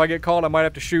sometimes if I get caught, I might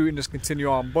have to shoot and just continue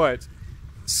on, but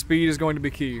speed is going to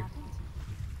be key. In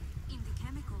the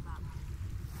chemical lab.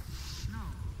 No,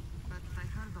 but I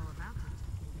heard all about it.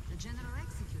 The general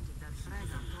executed that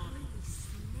fragment already.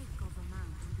 Snake of a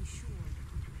man, to be sure.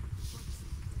 But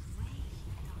the way he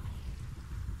died.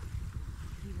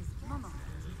 He was no, no.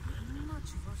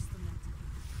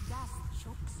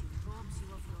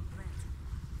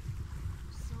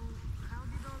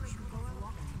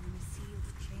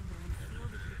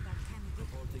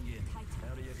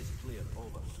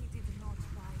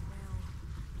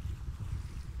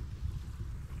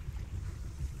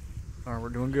 Alright, we're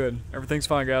doing good. Everything's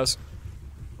fine, guys.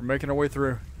 We're making our way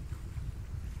through.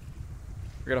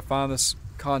 We gotta find this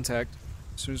contact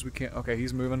as soon as we can. Okay,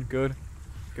 he's moving. Good.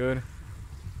 Good. A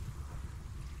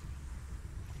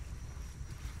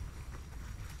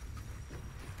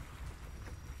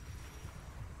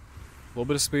little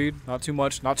bit of speed. Not too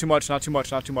much. Not too much. Not too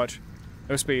much. Not too much.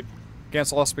 No speed.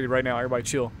 Cancel all speed right now. Everybody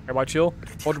chill. Everybody chill.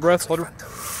 Hold your breath. Hold your...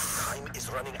 Time is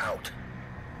running out.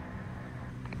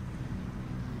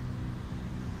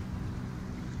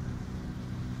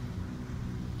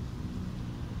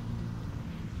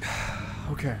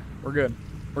 Okay, we're good.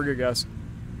 We're good, guys.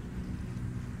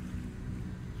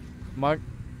 No,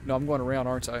 I'm going around,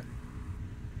 aren't I?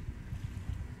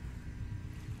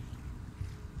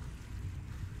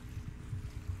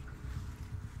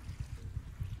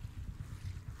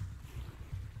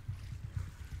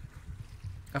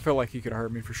 I feel like he could have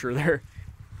heard me for sure there.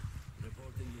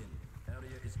 Reporting in. Area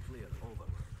is clear. Over.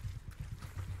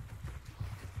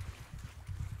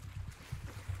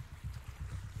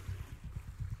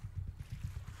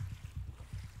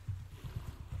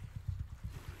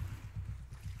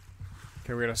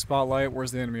 Okay, we got a spotlight.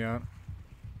 Where's the enemy at?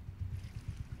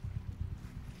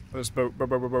 This boat.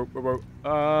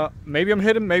 Boat. Maybe I'm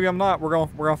hitting. Maybe I'm not. We're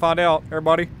gonna find out,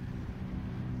 everybody.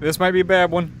 This might be a bad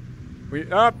one.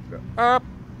 Up.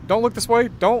 Don't look this way.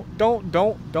 Don't you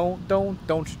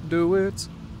do it.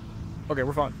 Okay,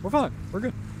 we're fine. We're fine. We're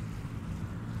good.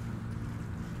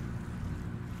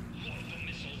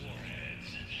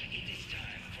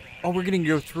 Oh, we're getting to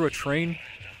go through a train?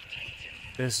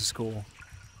 This is cool.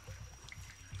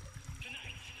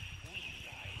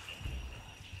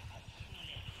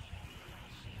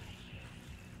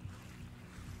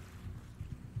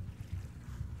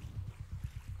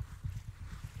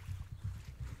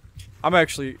 I'm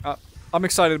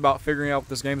excited about figuring out what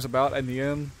this game's about in the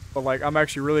end, but like I'm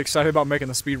actually really excited about making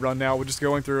the speed run now. We're just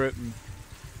going through it and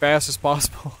fast as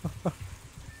possible.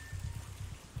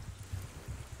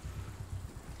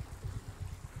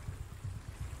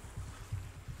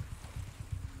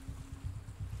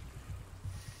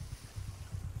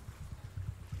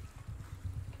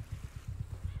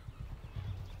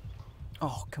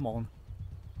 Oh, come on.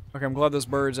 Okay, I'm glad those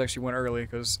birds actually went early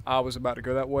because I was about to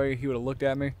go that way. He would have looked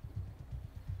at me.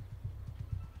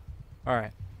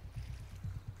 Alright.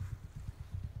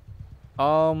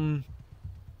 I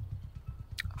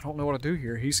don't know what to do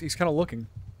here. He's kind of looking.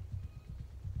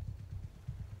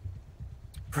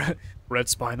 Red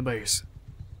spy in the base.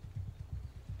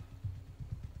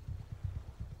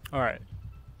 Alright.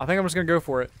 I think I'm just going to go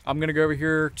for it. I'm going to go over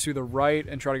here to the right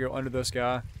and try to go under this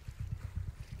guy.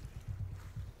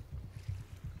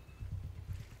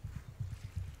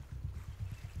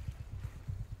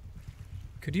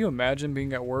 Could you imagine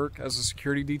being at work as a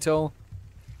security detail?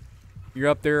 You're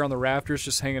up there on the rafters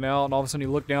just hanging out, and all of a sudden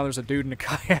you look down, there's a dude in a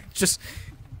kayak just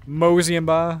moseying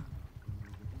by.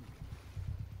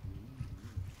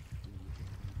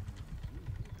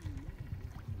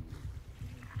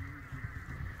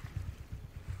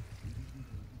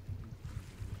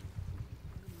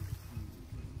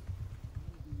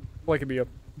 Like it'd be a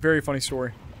very funny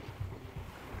story.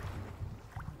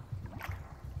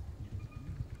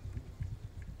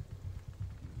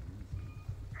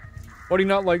 Why do you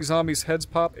not like zombies' heads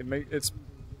pop? It's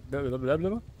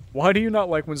why do you not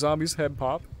like when zombies' head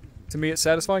pop? To me, it's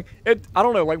satisfying. I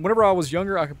don't know. Like whenever I was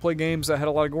younger, I could play games that had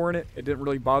a lot of gore in it. It didn't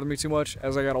really bother me too much.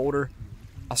 As I got older,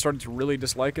 I started to really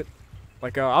dislike it.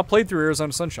 Like I played through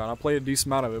Arizona Sunshine. I played a decent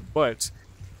amount of it, but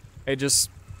it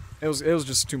was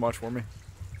just too much for me.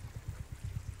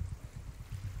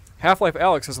 Half-Life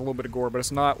Alyx has a little bit of gore, but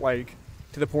it's not like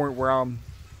to the point where I'm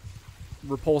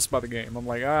repulsed by the game. I'm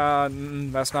like,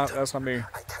 that's not me.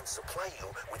 I can supply you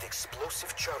with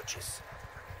explosive charges.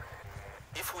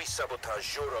 If we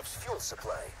sabotage Zhurov's fuel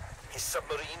supply, his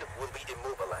submarine will be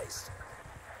immobilized.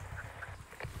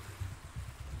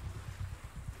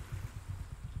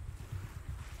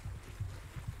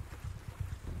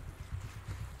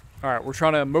 Alright, we're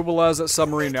trying to immobilize that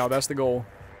submarine now. That's the goal.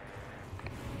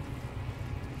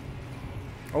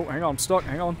 Oh, hang on, I'm stuck.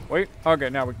 Hang on. Wait. Okay,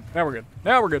 now we're good.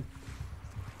 Now we're good.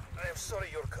 I am sorry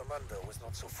your commander was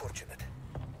not so fortunate.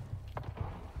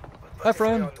 Hi,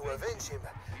 friend. If we are to avenge him,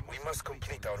 we must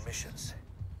complete our missions.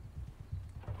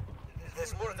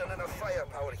 There's more than enough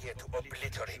firepower here to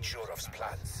obliterate Zhurov's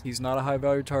plans. He's not a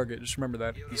high-value target. Just remember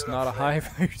that. He's not a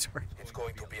high-value target. It's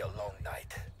going to be a long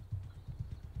night.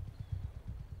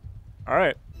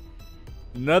 Alright.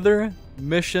 Another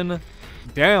mission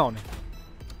down.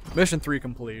 Mission 3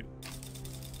 complete.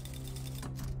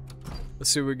 Let's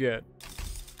see what we get.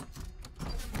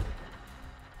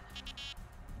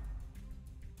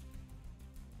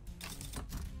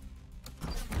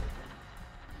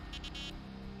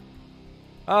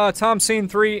 Tom scene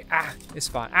 3. It's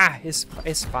fine. It's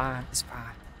fine. It's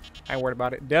fine. I ain't worried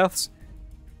about it. Deaths.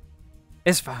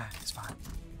 It's fine. It's fine.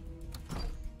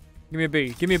 Give me a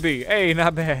B. Give me a B. Hey,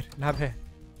 not bad. Not bad.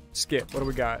 Skip. What do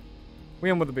we got? We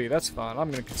end with a B. That's fine.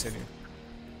 I'm gonna continue.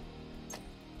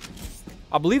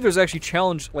 I believe there's actually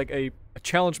challenge, like a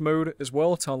challenge mode as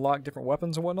well to unlock different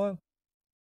weapons and whatnot.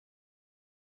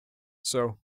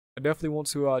 So I definitely want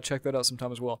to check that out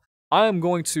sometime as well. I am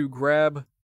going to grab.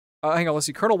 Hang on. Let's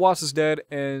see. Colonel Watts is dead,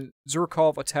 and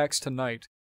Zurkov attacks tonight.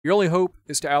 Your only hope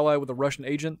is to ally with a Russian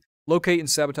agent, locate and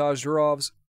sabotage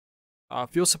Zurov's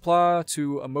fuel supply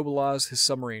to immobilize his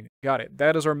submarine. Got it.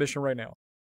 That is our mission right now.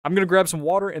 I'm gonna grab some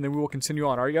water, and then we will continue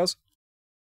on. Alright, guys?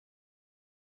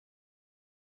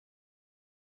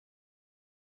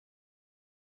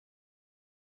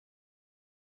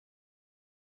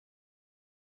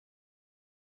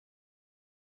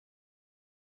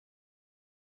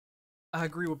 I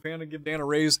agree with Panda. Give Dan a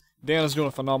raise. Dan is doing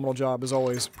a phenomenal job, as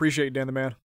always. Appreciate Dan the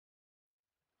man.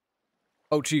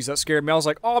 Oh, jeez, that scared me. I was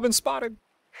like, oh, I've been spotted.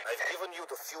 I've given you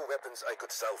the few weapons I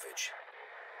could salvage.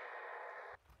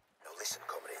 Now listen,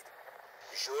 comrade.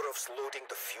 Zhurov's loading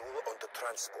the fuel onto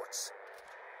transports.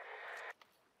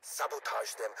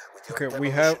 Sabotage them with your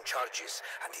demolition charges,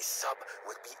 and his sub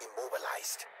will be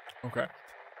immobilized. Okay.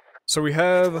 So we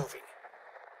have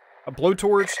a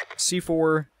blowtorch,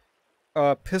 C4,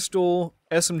 pistol,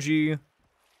 SMG,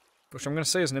 which I'm gonna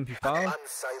say is an MP5.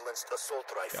 Unsilenced assault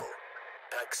rifle.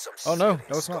 Pack some Oh no,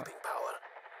 it's not.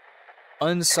 Power.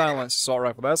 Unsilenced assault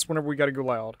rifle. That's whenever we gotta go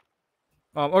loud.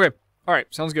 Okay. Alright,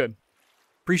 sounds good.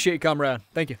 Appreciate it, comrade.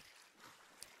 Thank you.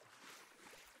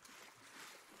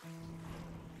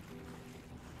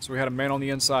 So we had a man on the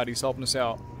inside. He's helping us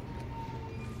out.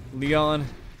 Leon.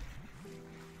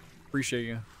 Appreciate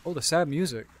you. Oh, the sad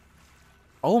music.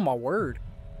 Oh my word.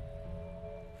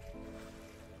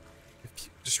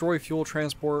 Destroy fuel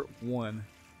transport 1.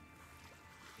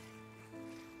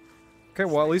 Okay,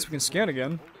 well at least we can scan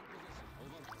again.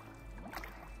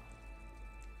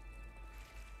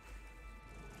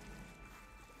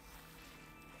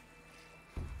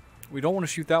 We don't want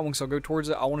to shoot that one, so I'll go towards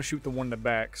it. I want to shoot the one in the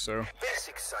back, so.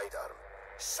 Basic sidearm.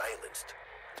 Silenced.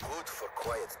 Good for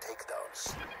quiet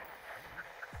takedowns.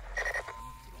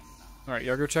 Alright,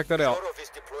 y'all go check that out. Zhurov is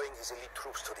deploying his elite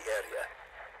troops to the area.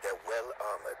 They're well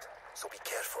armored, so be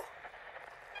careful.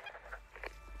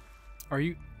 Are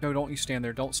you? No, don't you stand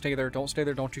there. Don't stay there. Don't stay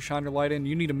there. Don't you shine your light in.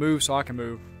 You need to move so I can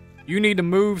move. You need to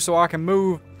move so I can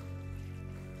move.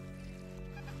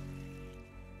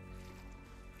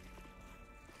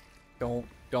 Don't.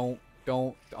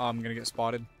 I'm gonna get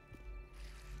spotted.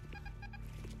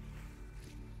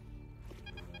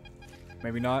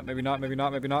 Maybe not.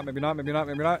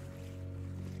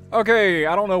 Okay,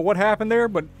 I don't know what happened there,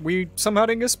 but we somehow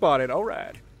didn't get spotted.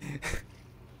 Alright.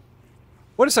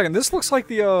 Wait a second, this looks like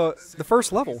the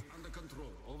first level.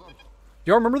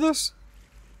 Y'all remember this?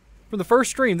 From the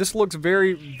first stream, this looks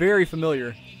very, very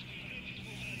familiar.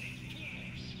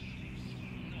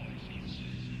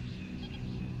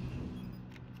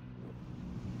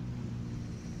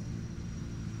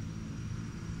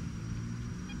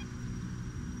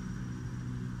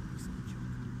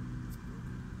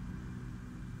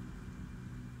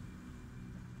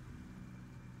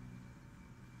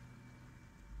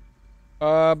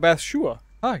 Bathshua.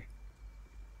 Hi.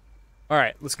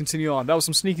 Alright, let's continue on. That was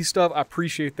some sneaky stuff. I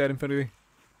appreciate that, Infinity.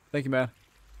 Thank you, man.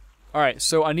 Alright,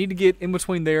 so I need to get in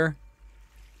between there.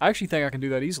 I actually think I can do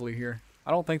that easily here.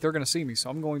 I don't think they're going to see me,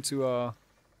 so I'm going to, I'm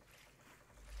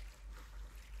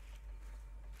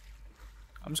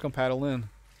just going to paddle in.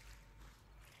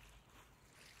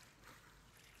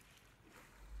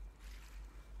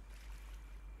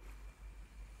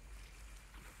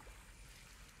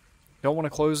 Don't want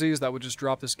to close these. That would just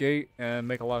drop this gate and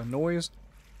make a lot of noise.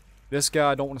 This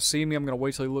guy don't want to see me. I'm going to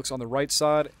wait till he looks on the right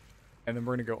side, and then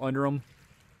we're going to go under him.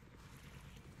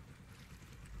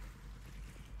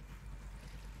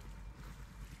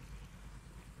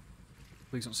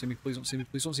 Please don't see me. Please don't see me.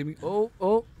 Please don't see me. Oh.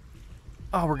 Oh,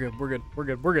 we're good. We're good. We're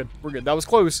good. We're good. We're good. That was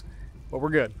close, but we're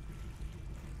good.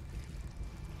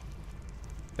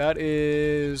 That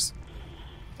is...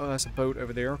 Oh, that's a boat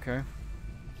over there. Okay.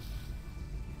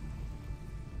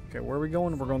 Okay, where are we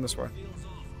going? We're going this way.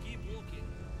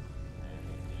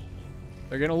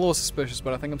 They're getting a little suspicious,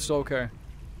 but I think I'm still okay.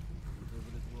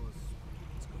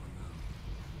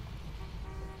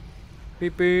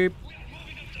 Beep beep.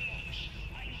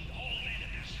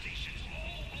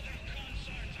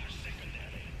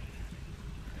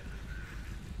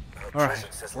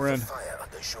 Alright, we're in.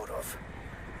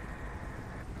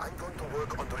 I'm going to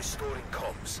work on restoring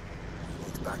comms. We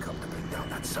need backup to bring down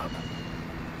that sub.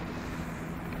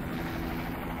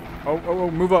 Oh,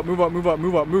 move up, move up, move up,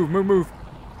 move up, move.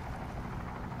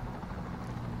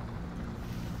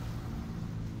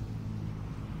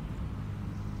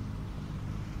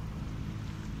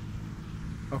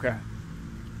 Okay.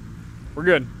 We're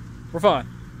good. We're fine.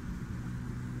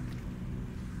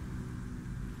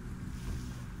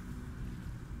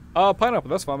 Pineapple,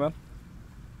 that's fine, man.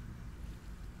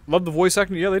 Love the voice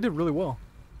acting. Yeah, they did really well.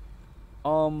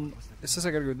 It says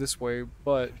I gotta go this way,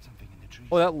 but...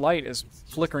 Oh, that light is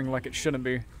flickering like it shouldn't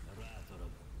be.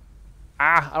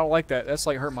 Ah, I don't like that. That's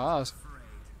like hurt my eyes.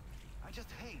 I just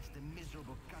hate the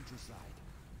miserable countryside.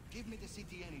 Give me the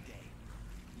city any day.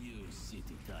 You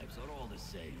city types are all the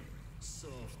same.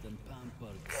 Soft and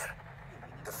pampered. There.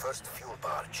 The first fuel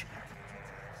barge.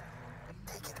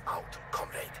 Take it out,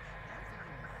 comrade.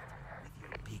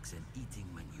 Pigs and eating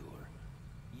manure.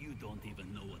 You don't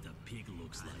even know what a pig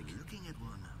looks like. Looking at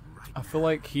one right I feel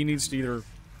like he needs to either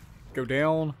go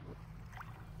down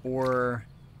or...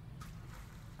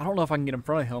 I don't know if I can get in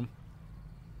front of him.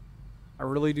 I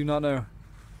really do not know.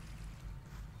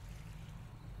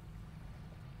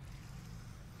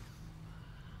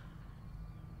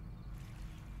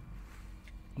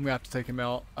 I'm gonna have to take him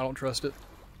out. I don't trust it.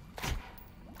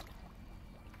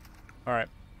 Alright.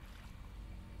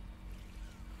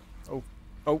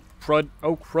 Oh, crud.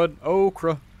 Oh, crud. Oh,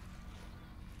 crud.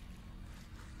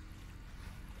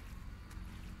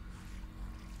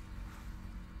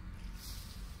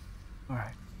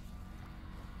 Alright.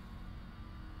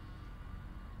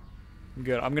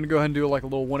 Good. I'm gonna go ahead and do like a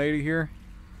little 180 here.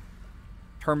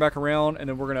 Turn back around, and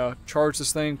then we're gonna charge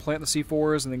this thing, plant the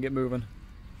C4s, and then get moving.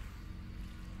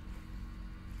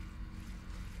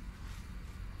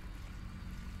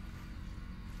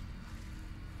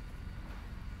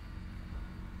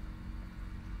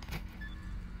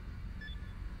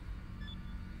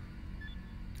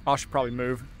 I should probably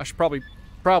move. I should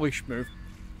probably should move.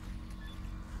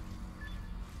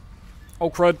 Oh,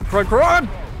 crud, crud, crud!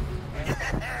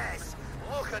 Yes!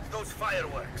 Look at those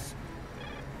fireworks.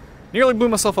 Nearly blew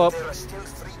myself up. There are still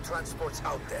 3 transports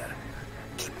out there.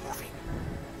 Keep moving.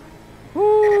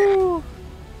 Woo!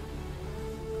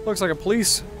 Looks like a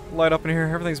police light up in here.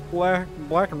 Everything's black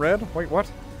and red. Wait, what?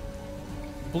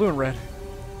 Blue and red.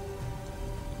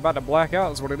 About to black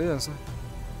out is what it is.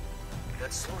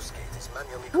 That sluice gate is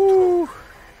manually Woo! controlled.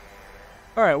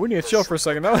 Alright, we need to chill for a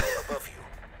second now. Above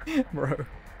you. Bro.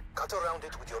 Cut around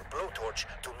it with your blowtorch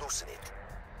to loosen it.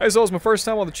 Hey, so it's my first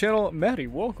time on the channel. Maddie,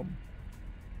 welcome.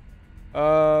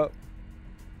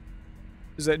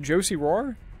 Is that Josie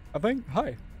Roar? I think?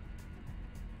 Hi.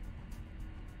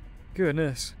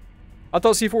 Goodness. I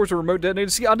thought C4s were remote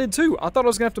detonated. See, I did too. I thought I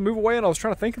was going to have to move away, and I was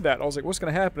trying to think of that. I was like, what's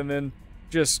going to happen? And then,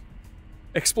 just,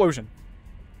 explosion.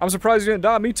 I'm surprised you didn't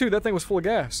die. Me too. That thing was full of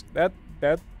gas. That,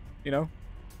 you know.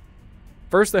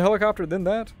 First the helicopter, then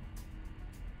that.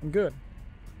 I'm good.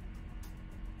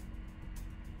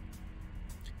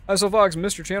 Hi, SoulFox,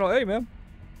 Mr. Channel. Hey, man.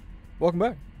 Welcome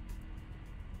back.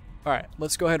 Alright,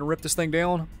 let's go ahead and rip this thing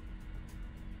down.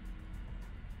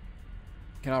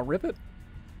 Can I rip it?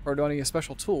 Or do I need a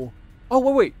special tool? Oh,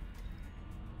 wait.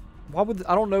 Why would...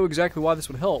 I don't know exactly why this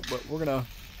would help, but we're gonna...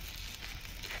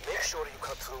 Make sure you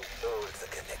cut through all the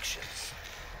connections.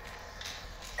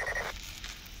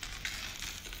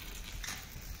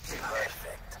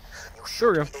 Perfect. You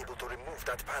should There we be able to remove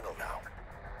that panel now.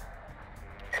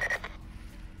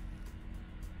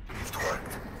 It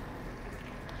worked.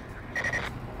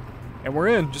 And we're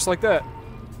in, just like that.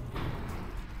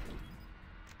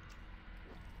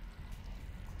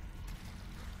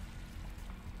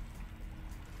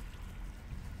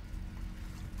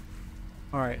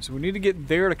 Alright, so we need to get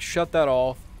there to shut that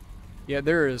off. Yeah,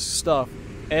 there is stuff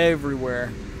everywhere.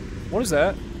 What is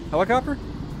that? Helicopter?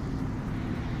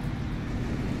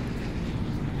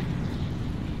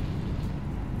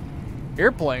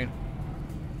 Airplane.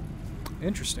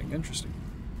 Interesting, interesting.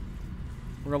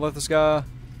 We're gonna let this guy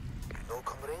No,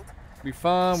 comrade? be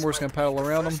fine. We're just gonna paddle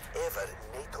around him. First ever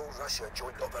NATO-Russia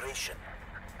joint operation.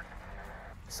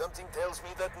 Something tells me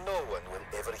that no one will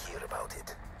ever hear about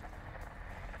it.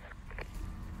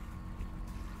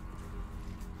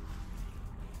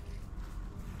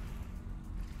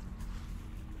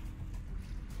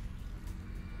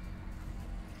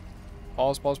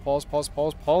 Pause, pause, pause, pause,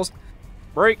 pause, pause.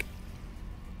 Break.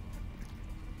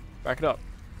 Back it up.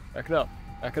 Back it up.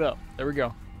 Back it up. There we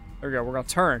go. There we go. We're gonna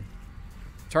turn.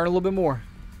 Turn a little bit more.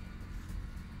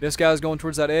 This guy's going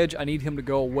towards that edge. I need him to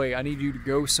go away. I need you to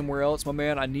go somewhere else, my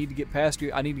man. I need to get past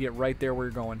you. I need to get right there where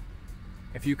you're going.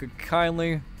 If you could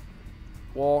kindly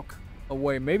walk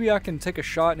away. Maybe I can take a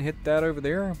shot and hit that over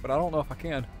there, but I don't know if I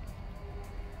can.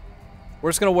 We're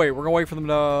just gonna wait. We're gonna wait for them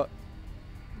to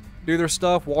do their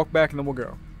stuff, walk back, and then we'll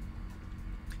go.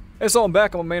 Hey, so I'm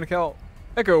back on my main account.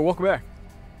 Echo, welcome back.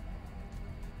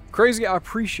 Crazy, I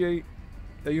appreciate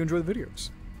that you enjoy the videos.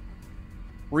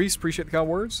 Reese, appreciate the kind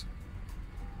words.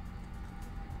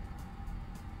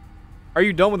 Are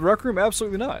you done with Rec Room?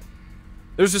 Absolutely not.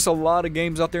 There's just a lot of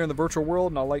games out there in the virtual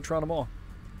world, and I like trying them all.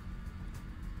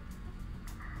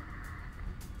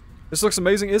 This looks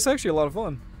amazing. It's actually a lot of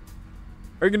fun.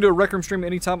 Are you going to do a Rec Room stream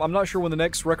anytime? I'm not sure when the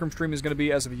next Rec Room stream is going to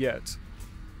be as of yet.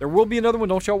 There will be another one,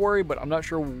 don't y'all worry, but I'm not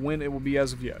sure when it will be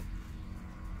as of yet.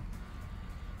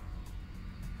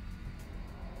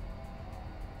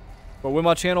 But with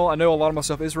my channel, I know a lot of my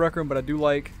stuff is Rec Room, but I do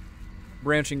like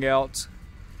branching out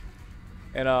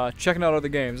and checking out other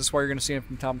games. That's why you're going to see them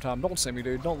from time to time. Don't send me,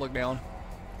 dude. Don't look down.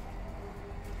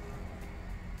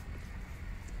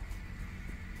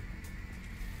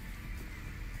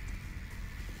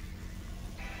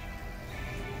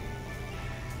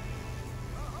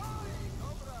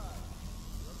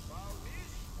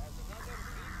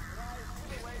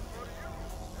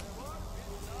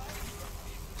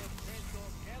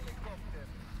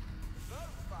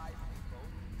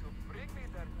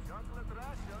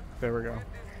 There we go.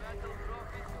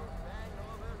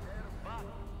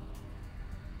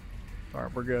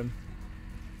 Alright, we're good.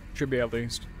 Should be at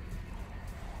least.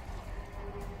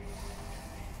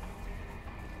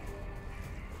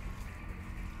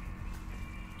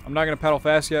 I'm not going to paddle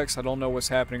fast yet because I don't know what's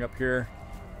happening up here.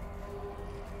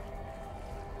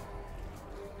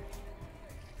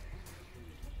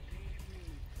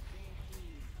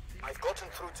 I've gotten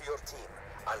through to your team.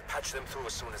 I'll patch them through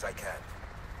as soon as I can.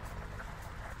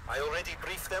 I already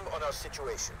briefed them on our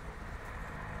situation.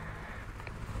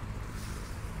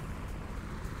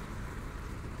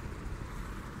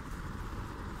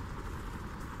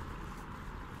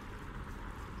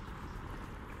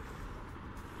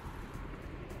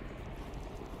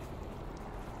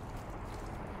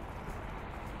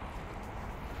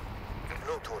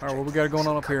 Alright, what we got going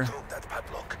on up here? That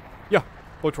padlock. Yeah,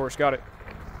 blowtorch, got it.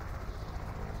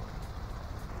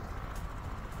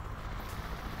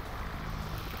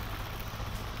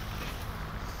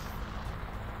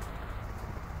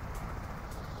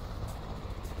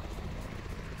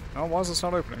 Oh, why is this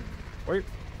not opening? Wait.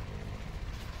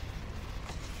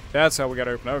 That's how we got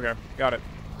to open. Okay, got it.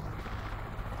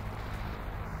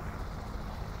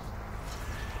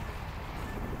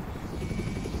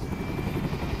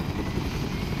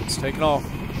 It's taking off.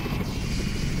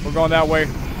 We're going that way.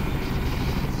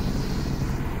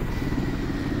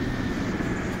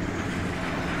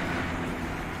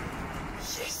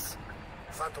 Yes.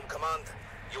 Phantom Command,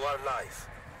 you are live.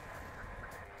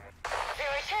 02.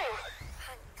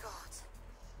 Thank God.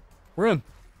 We're in.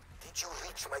 Did you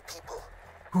reach my people?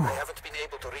 I haven't been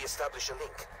able to re-establish a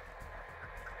link.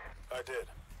 I did.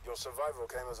 Your survival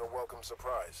came as a welcome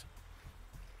surprise.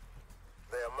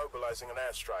 They are mobilizing an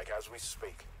airstrike as we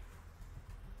speak.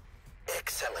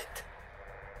 Excellent.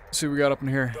 Let's see what we got up in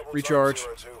here. Double Recharge.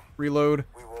 time 02. Reload.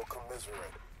 We will commiserate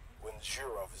when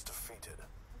Zhurov is defeated.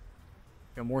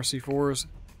 Got more C4s.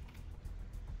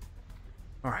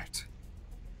 Alright.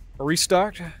 We're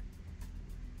restocked.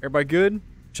 Everybody good?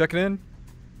 Checking in?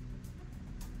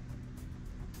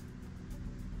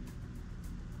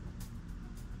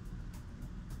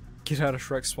 Get out of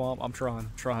Shrek Swamp. I'm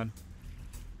trying.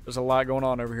 There's a lot going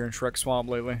on over here in Shrek Swamp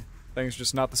lately. Things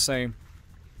just not the same.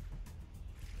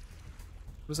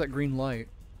 What's that green light?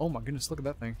 Oh my goodness, look at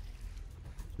that thing.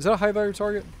 Is that a high value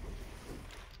target?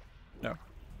 No.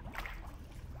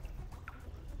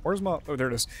 Where's my... Oh, there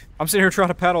it is. I'm sitting here trying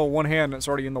to paddle with one hand and it's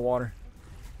already in the water.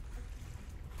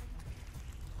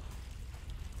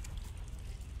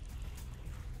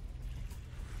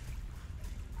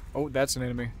 Oh, that's an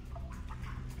enemy.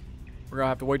 We're gonna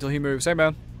have to wait till he moves. Hey,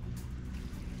 man.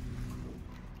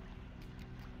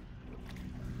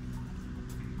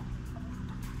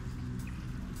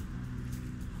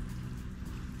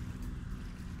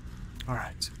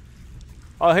 Alright.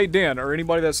 Hey, Dan, or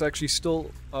anybody that's actually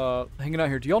still hanging out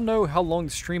here, do y'all know how long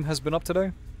the stream has been up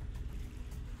today?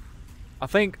 I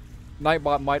think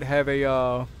Nightbot might have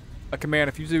a command.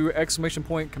 If you do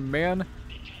 !command,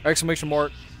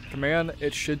 !command,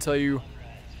 it should tell you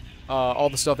all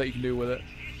the stuff that you can do with it.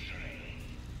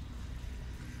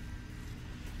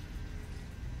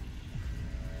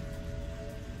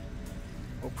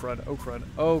 Oh crud, oh crud,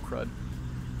 oh crud.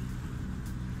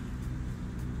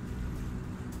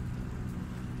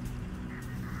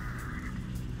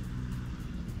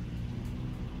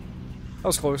 That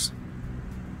was close.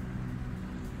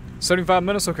 75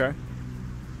 minutes? Okay.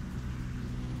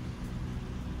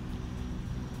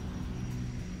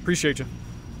 Appreciate you.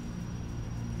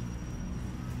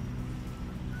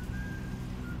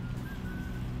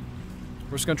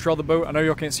 We're just gonna trail the boat. I know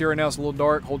y'all can't see right now. It's a little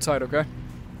dark. Hold tight, okay?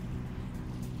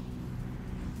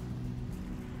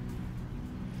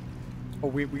 Oh,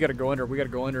 we gotta go under. We gotta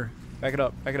go under. Back it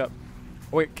up. Back it up.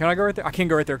 Oh, wait, can I go right there? I can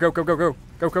go right there. Go, go, go, go.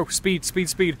 Go, go. Speed, speed,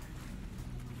 speed.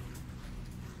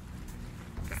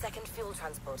 The second fuel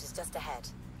transport is just ahead.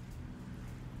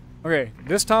 Okay,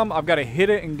 this time I've got to hit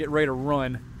it and get ready to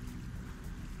run.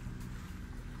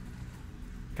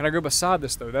 Can I go beside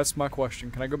this, though? That's my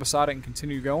question. Can I go beside it and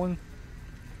continue going?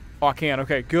 Oh, I can.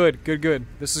 Okay, good, good, good.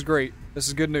 This is great. This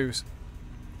is good news.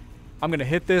 I'm going to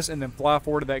hit this and then fly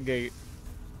forward to that gate.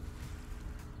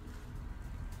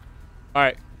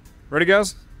 Alright. Ready,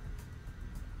 guys?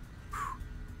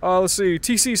 Let's see.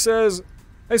 TC says,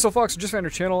 hey, SoulFox, just found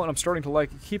your channel and I'm starting to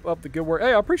like it. Keep up the good work.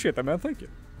 Hey, I appreciate that, man. Thank you.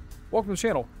 Welcome to the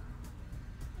channel.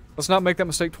 Let's not make that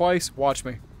mistake twice. Watch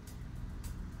me.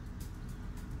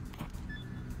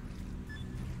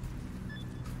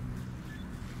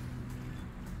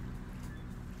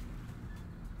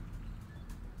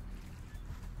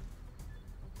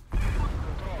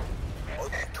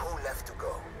 Only 2 left to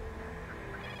go.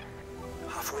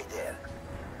 Halfway there.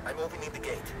 I'm opening the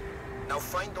gate. Now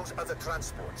find those other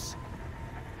transports.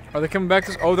 Are they coming back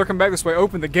this? Oh, they're coming back this way.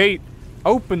 Open the gate.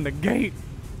 Open the gate.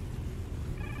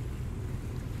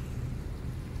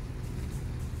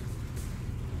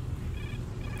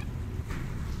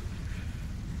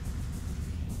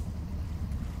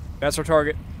 That's our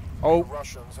target. Oh. The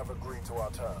Russians have agreed to our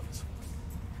terms.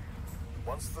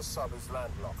 Once the sub is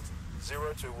landlocked,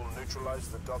 02 will neutralize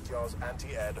the dockyard's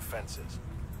anti-air defenses.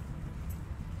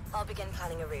 I'll begin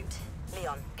planning a route.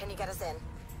 Leon, can you get us in?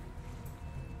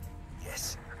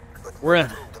 Yes, but we're in.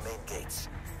 Through the main gates.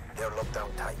 They're locked down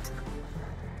tight.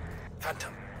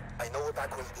 Phantom, I know a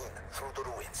back way in through the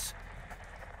ruins.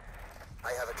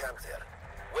 I have a camp there.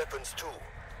 Weapons too,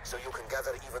 so you can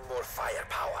gather even more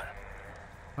firepower.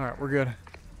 Alright, we're good.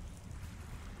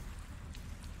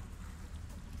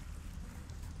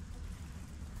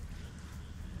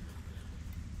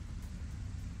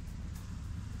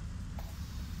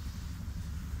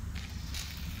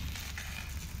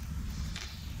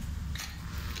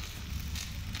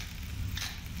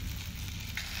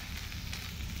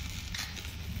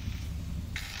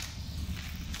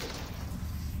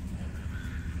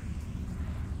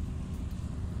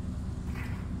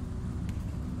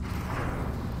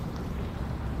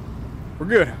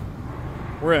 We're good.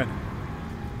 We're in.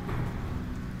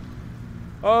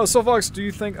 SoulFox, do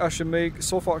you think I should make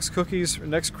SoulFox cookies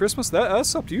next Christmas?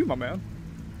 That's up to you, my man.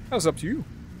 That's up to you.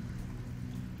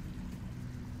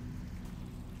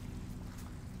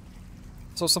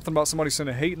 So something about somebody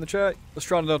sending hate in the chat. Let's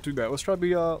try to not do that. Let's try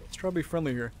to be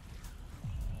friendly here.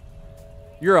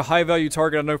 You're a high value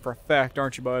target, I know for a fact,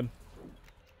 aren't you, bud?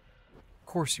 Of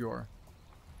course you are.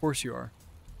 Of course you are.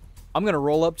 I'm gonna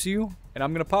roll up to you and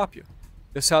I'm gonna pop you.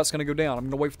 This is how it's gonna go down. I'm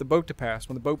gonna wait for the boat to pass.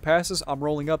 When the boat passes, I'm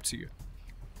rolling up to you.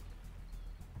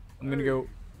 I'm gonna go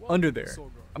under there.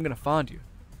 I'm gonna find you.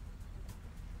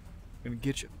 I'm gonna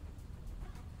get you.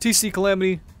 TC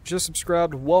Calamity, just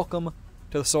subscribed. Welcome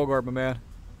to the Soul Guard, my man.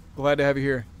 Glad to have you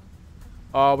here.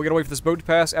 We gotta wait for this boat to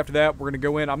pass. After that, we're gonna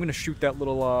go in. I'm gonna shoot that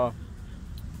little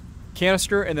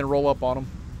canister and then roll up on him.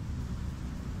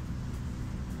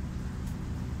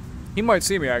 He might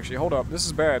see me, actually. Hold up. This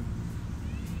is bad.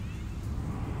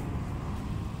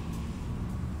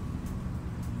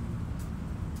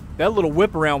 That little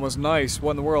whip around was nice.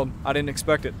 What in the world? I didn't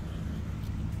expect it.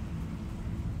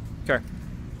 Okay.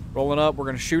 Rolling up. We're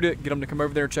going to shoot it. Get him to come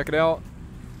over there and check it out.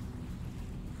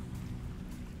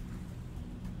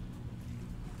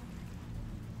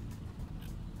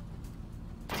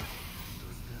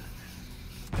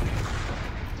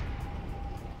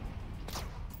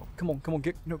 Come on, come on,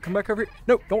 no, come back over here.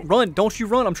 No, don't run. Don't you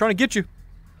run. I'm trying to get you.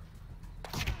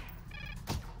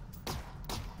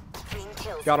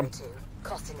 Got him.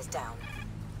 Costin is down.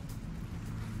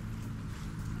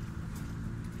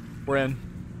 We're in.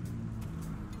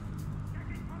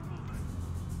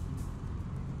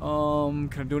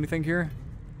 Can I do anything here?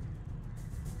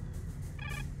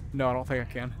 No, I don't think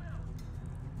I can.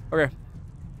 Okay.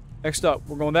 Next up,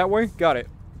 we're going that way. Got it.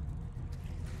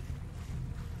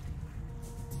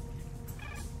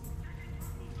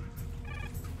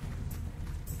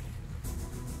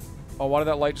 Oh, why did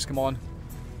that light just come on?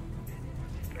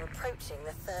 We're approaching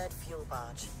the third fuel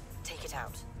barge. Take it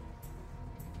out.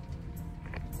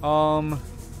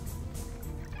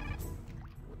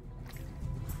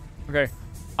 Okay.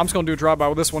 I'm just gonna do a drive-by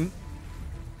with this one.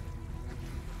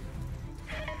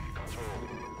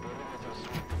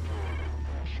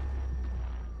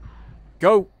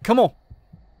 Go! Come on!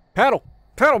 Paddle!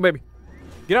 Paddle, baby!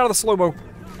 Get out of the slow-mo!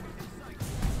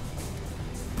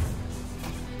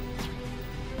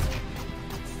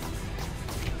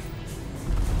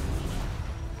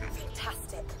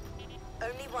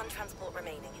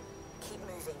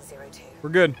 We're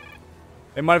good.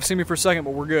 They might have seen me for a second,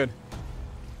 but we're good.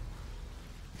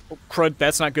 Oh, crud.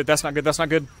 That's not good. That's not good. That's not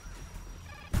good.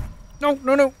 No,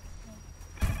 no, no.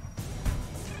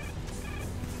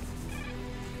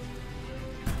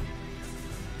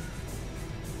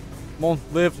 Come on.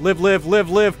 Live, live, live, live,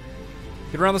 live.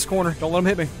 Get around this corner. Don't let them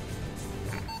hit me.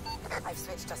 I've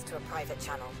switched us to a private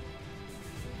channel.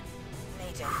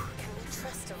 Major, can we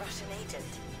trust a Russian agent?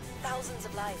 Thousands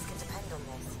of lives can depend on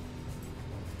this.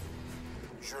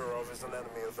 Shurov is an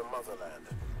enemy of the motherland.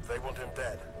 They want him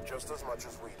dead, just as much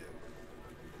as we do.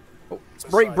 Oh,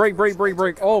 break, break, break, break,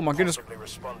 break. Oh my goodness.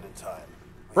 Respond in time.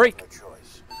 Break. No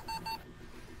choice.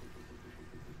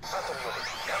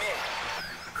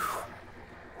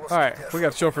 Alright, we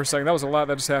got to chill for a second. That was a lot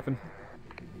that just happened.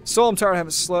 Still, I'm tired. I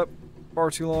haven't slept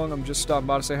far too long. I'm just stopping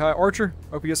by to say hi. Archer,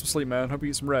 hope you get some sleep, man. Hope you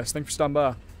get some rest. Thanks for stopping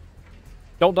by.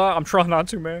 Don't die. I'm trying not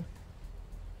to, man.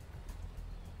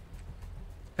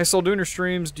 Hey, Soul, doing your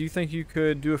streams, do you think you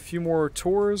could do a few more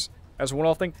tours as a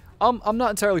one-off thing? I'm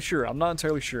not entirely sure. I'm not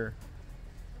entirely sure.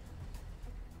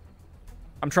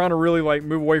 I'm trying to really, like,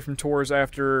 move away from tours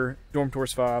after Dorm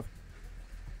Tours 5.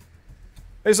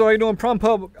 Hey, so how you doing? Prom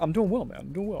Pub? I'm doing well, man.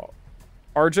 I'm doing well.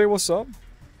 RJ, what's up?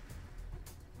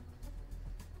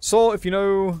 Soul, if you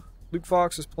know, Luke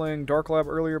Fox was playing Dark Lab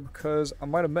earlier because I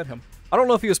might have met him. I don't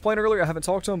know if he was playing earlier. I haven't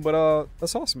talked to him, but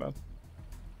that's awesome, man.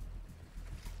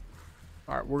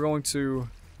 Alright, we're going to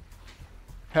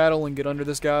paddle and get under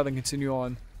this guy, then continue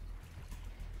on.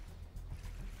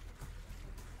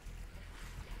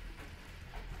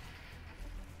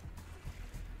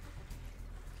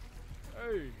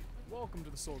 Hey, welcome to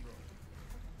the Soul Girl.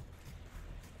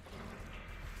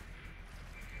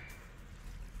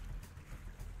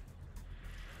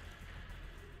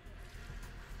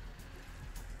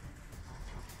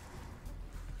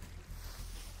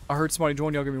 I heard somebody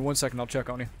join y'all. Give me 1 second, I'll check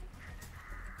on you.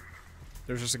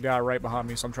 There's just a guy right behind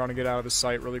me, so I'm trying to get out of this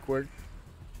site really quick.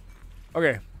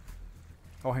 Okay.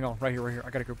 Oh, hang on. Right here, right here. I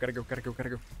gotta go, gotta go, gotta go,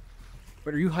 gotta go.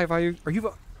 Wait, are you high value? Are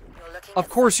you... Of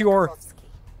course you are.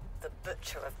 The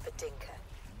butcher of Bedinka.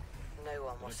 No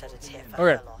one will shed a tear for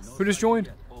Okay, her loss. who just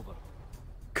joined?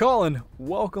 Colin,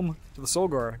 welcome to the Soul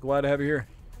Guard. Glad to have you here.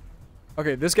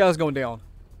 Okay, this guy's going down.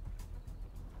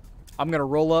 I'm gonna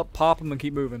roll up, pop him, and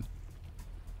keep moving.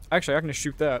 Actually, I can just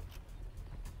shoot that.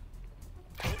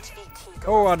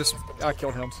 Oh, I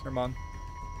killed him. Never mind.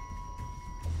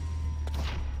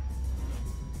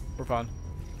 We're fine.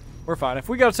 We're fine. If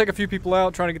we gotta take a few people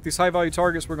out trying to get these high value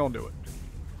targets, we're gonna do it.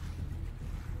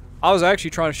 I was actually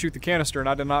trying to shoot the canister and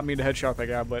I did not mean to headshot that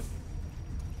guy, but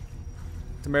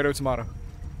tomato, tomato.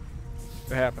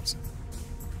 It happens.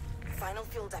 Final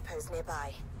fuel depots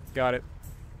nearby. Got it.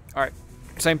 Alright.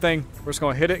 Same thing. We're just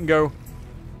gonna hit it and go.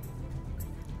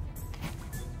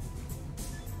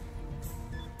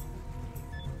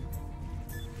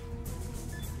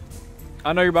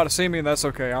 I know you're about to see me, and that's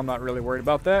okay. I'm not really worried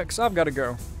about that, because I've got to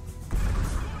go.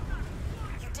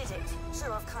 You did it.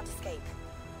 Shurov can't escape.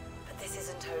 But this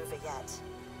isn't over yet.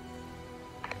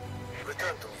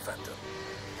 Return to me, Phantom.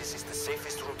 This is the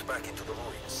safest route back into the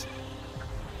ruins.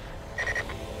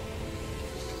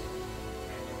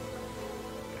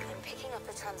 I'm picking up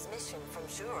a transmission from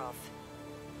Shurov.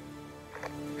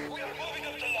 We are moving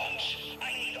up to launch.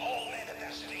 I need all men at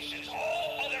their stations.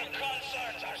 All other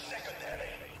concerns are secondary.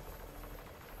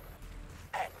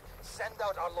 And send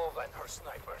out Arlova and her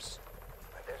snipers.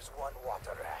 And there's one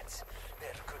water rat.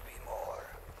 There could be more.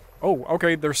 Oh,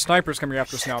 okay. There's snipers coming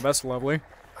after us now. That's lovely.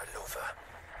 Arlova.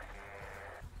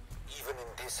 Even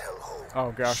in this hellhole.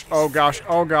 Oh gosh. Oh gosh.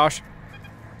 Oh gosh.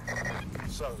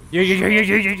 So,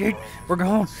 Yeah. We're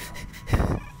going.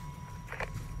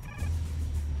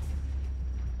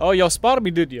 Oh, y'all spotted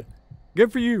me, did you?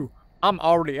 Good for you. I'm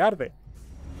already out of there.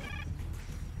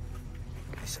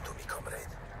 Listen to me, comrade.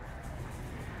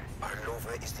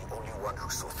 Arlova is the only one who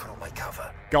saw through my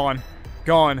cover. Gone.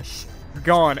 Gone.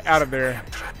 Gone. Out of I there. am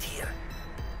trapped here.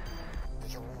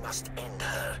 You must end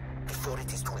her before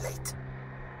it is too late.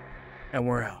 And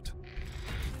we're out.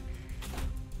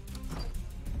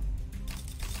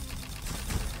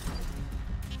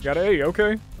 Got A.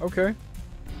 Okay. Okay.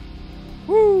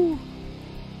 Woo.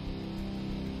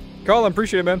 Colin,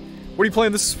 appreciate it, man. What are you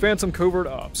playing? This is Phantom Covert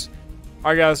Ops.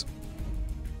 Alright, guys.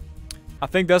 I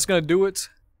think that's going to do it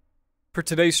for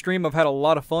today's stream. I've had a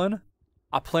lot of fun.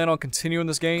 I plan on continuing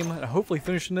this game and hopefully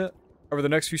finishing it over the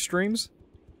next few streams.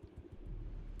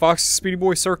 Fox Speedy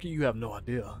Boy Circuit, you have no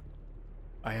idea.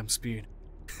 I am Speed.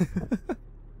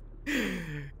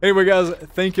 Anyway, guys,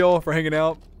 thank y'all for hanging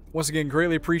out. Once again,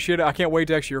 greatly appreciate it. I can't wait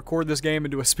to actually record this game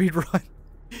and do a speed run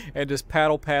and just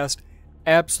paddle past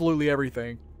absolutely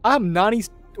everything. I'm 90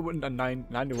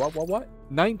 what?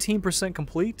 19%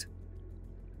 complete?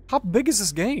 How big is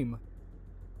this game?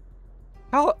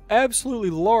 How absolutely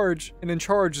large and in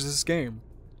charge is this game?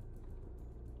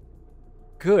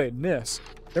 Goodness.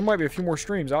 There might be a few more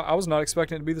streams. I was not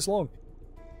expecting it to be this long.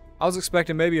 I was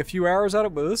expecting maybe a few hours out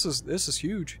of it, but this is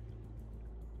huge.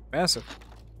 Massive.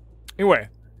 Anyway,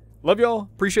 love y'all.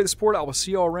 Appreciate the support. I will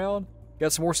see y'all around.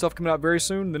 Got some more stuff coming out very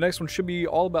soon. The next one should be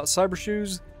all about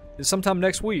CyberShoes. And sometime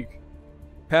next week,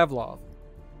 Pavlov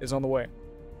is on the way.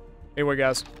 Anyway,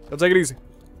 guys, y'all take it easy.